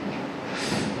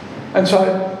 And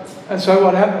so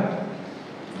what happened?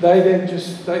 They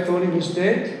thought he was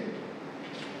dead,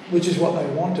 which is what they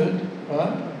wanted,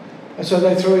 right? And so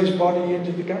they threw his body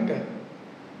into the Ganga.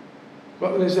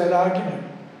 Well, there's that argument.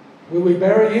 Will we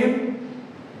bury him,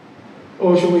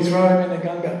 or shall we throw him in the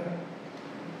Ganga?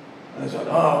 And they said,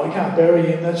 we can't bury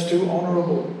him, that's too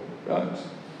honourable, right?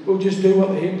 We'll just do what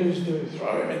the Hindus do,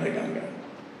 throw him in the Ganga.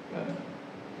 Right?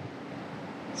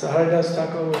 So Haridas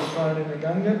Thakur was thrown in the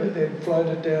Ganga, but then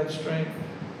floated downstream.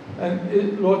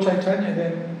 And Lord Chaitanya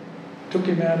then took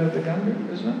him out of the Ganga,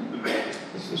 isn't it?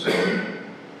 That's the story.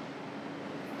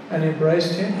 And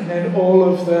embraced him, and then all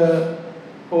of the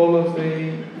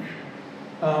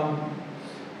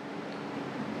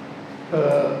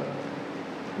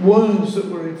wounds that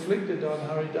were inflicted on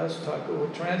Haridas Thakur were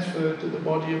transferred to the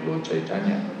body of Lord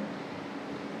Chaitanya.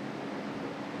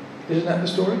 Isn't that the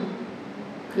story?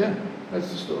 Yeah, that's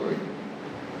the story.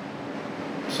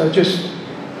 So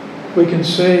we can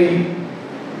see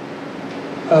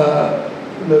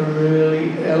the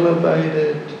really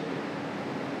elevated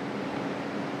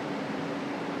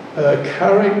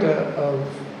character of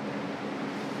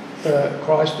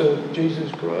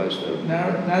Jesus Christ of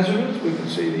Nazareth. We can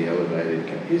see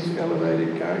his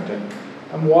elevated character,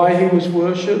 And why he was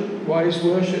worshipped, why he's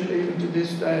worshipped even to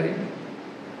this day,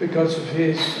 because of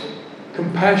his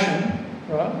compassion,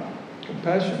 right?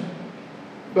 Compassion.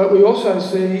 But we also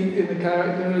see in the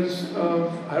characters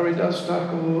of Haridas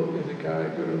Thakur, in the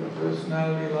character of a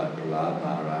personality like Prahlad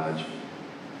Maharaj,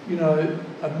 you know,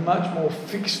 a much more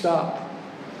fixed up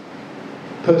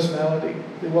personality.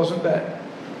 There wasn't that.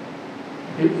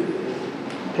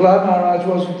 Prahlad Maharaj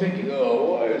wasn't thinking,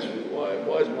 oh, why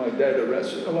is my dad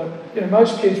harassing me? Like, you know,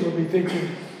 most kids would be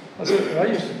thinking, I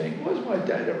used to think, why is my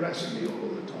dad harassing me all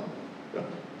the time?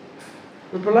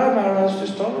 But Prahlad Maharaj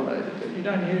just tolerated it. You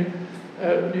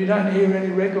don't hear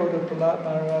any record of Prahlad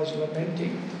Maharaj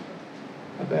lamenting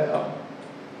about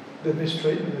the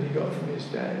mistreatment that he got from his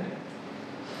dad.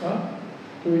 Right?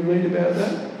 Do we read about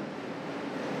that?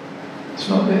 It's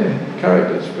not there.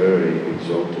 Character's very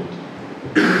exalted.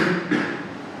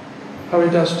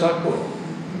 Haridas Thakur,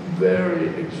 very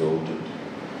exalted.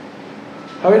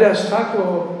 Haridas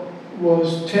Thakur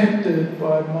was tempted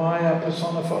by Maya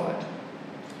personified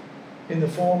in the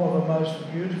form of a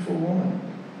most beautiful woman.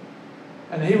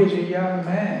 And he was a young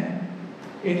man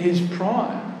in his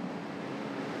prime.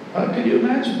 Can you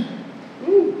imagine?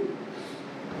 Ooh.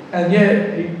 And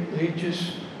yet he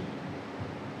just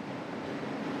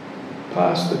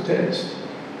passed the test.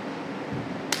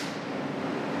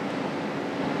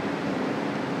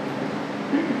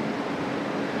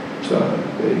 So,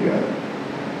 there you go.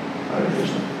 Hare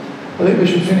Krishna. I think we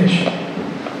should finish.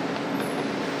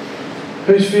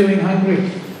 Who's feeling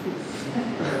hungry?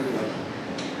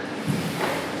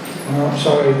 Oh, I'm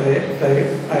sorry, they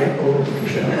ate all of the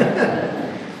Krishna.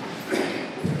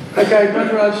 Okay,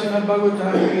 Grantaraj Srimad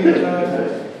Bhagavatam ki jai,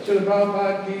 Srila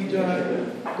Prabhupada ki jai,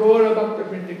 Gaura Bhakta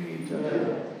Vrinda ki jai.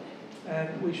 And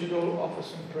we should all offer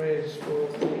some prayers for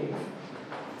leave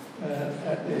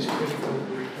at this critical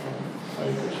time.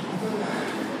 Hare Krishna.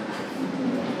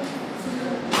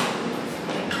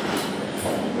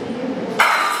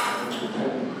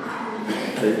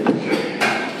 Thank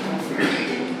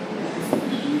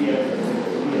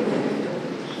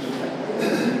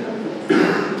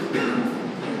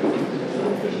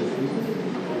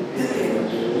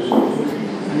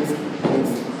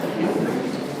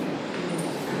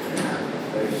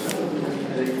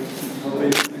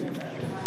you.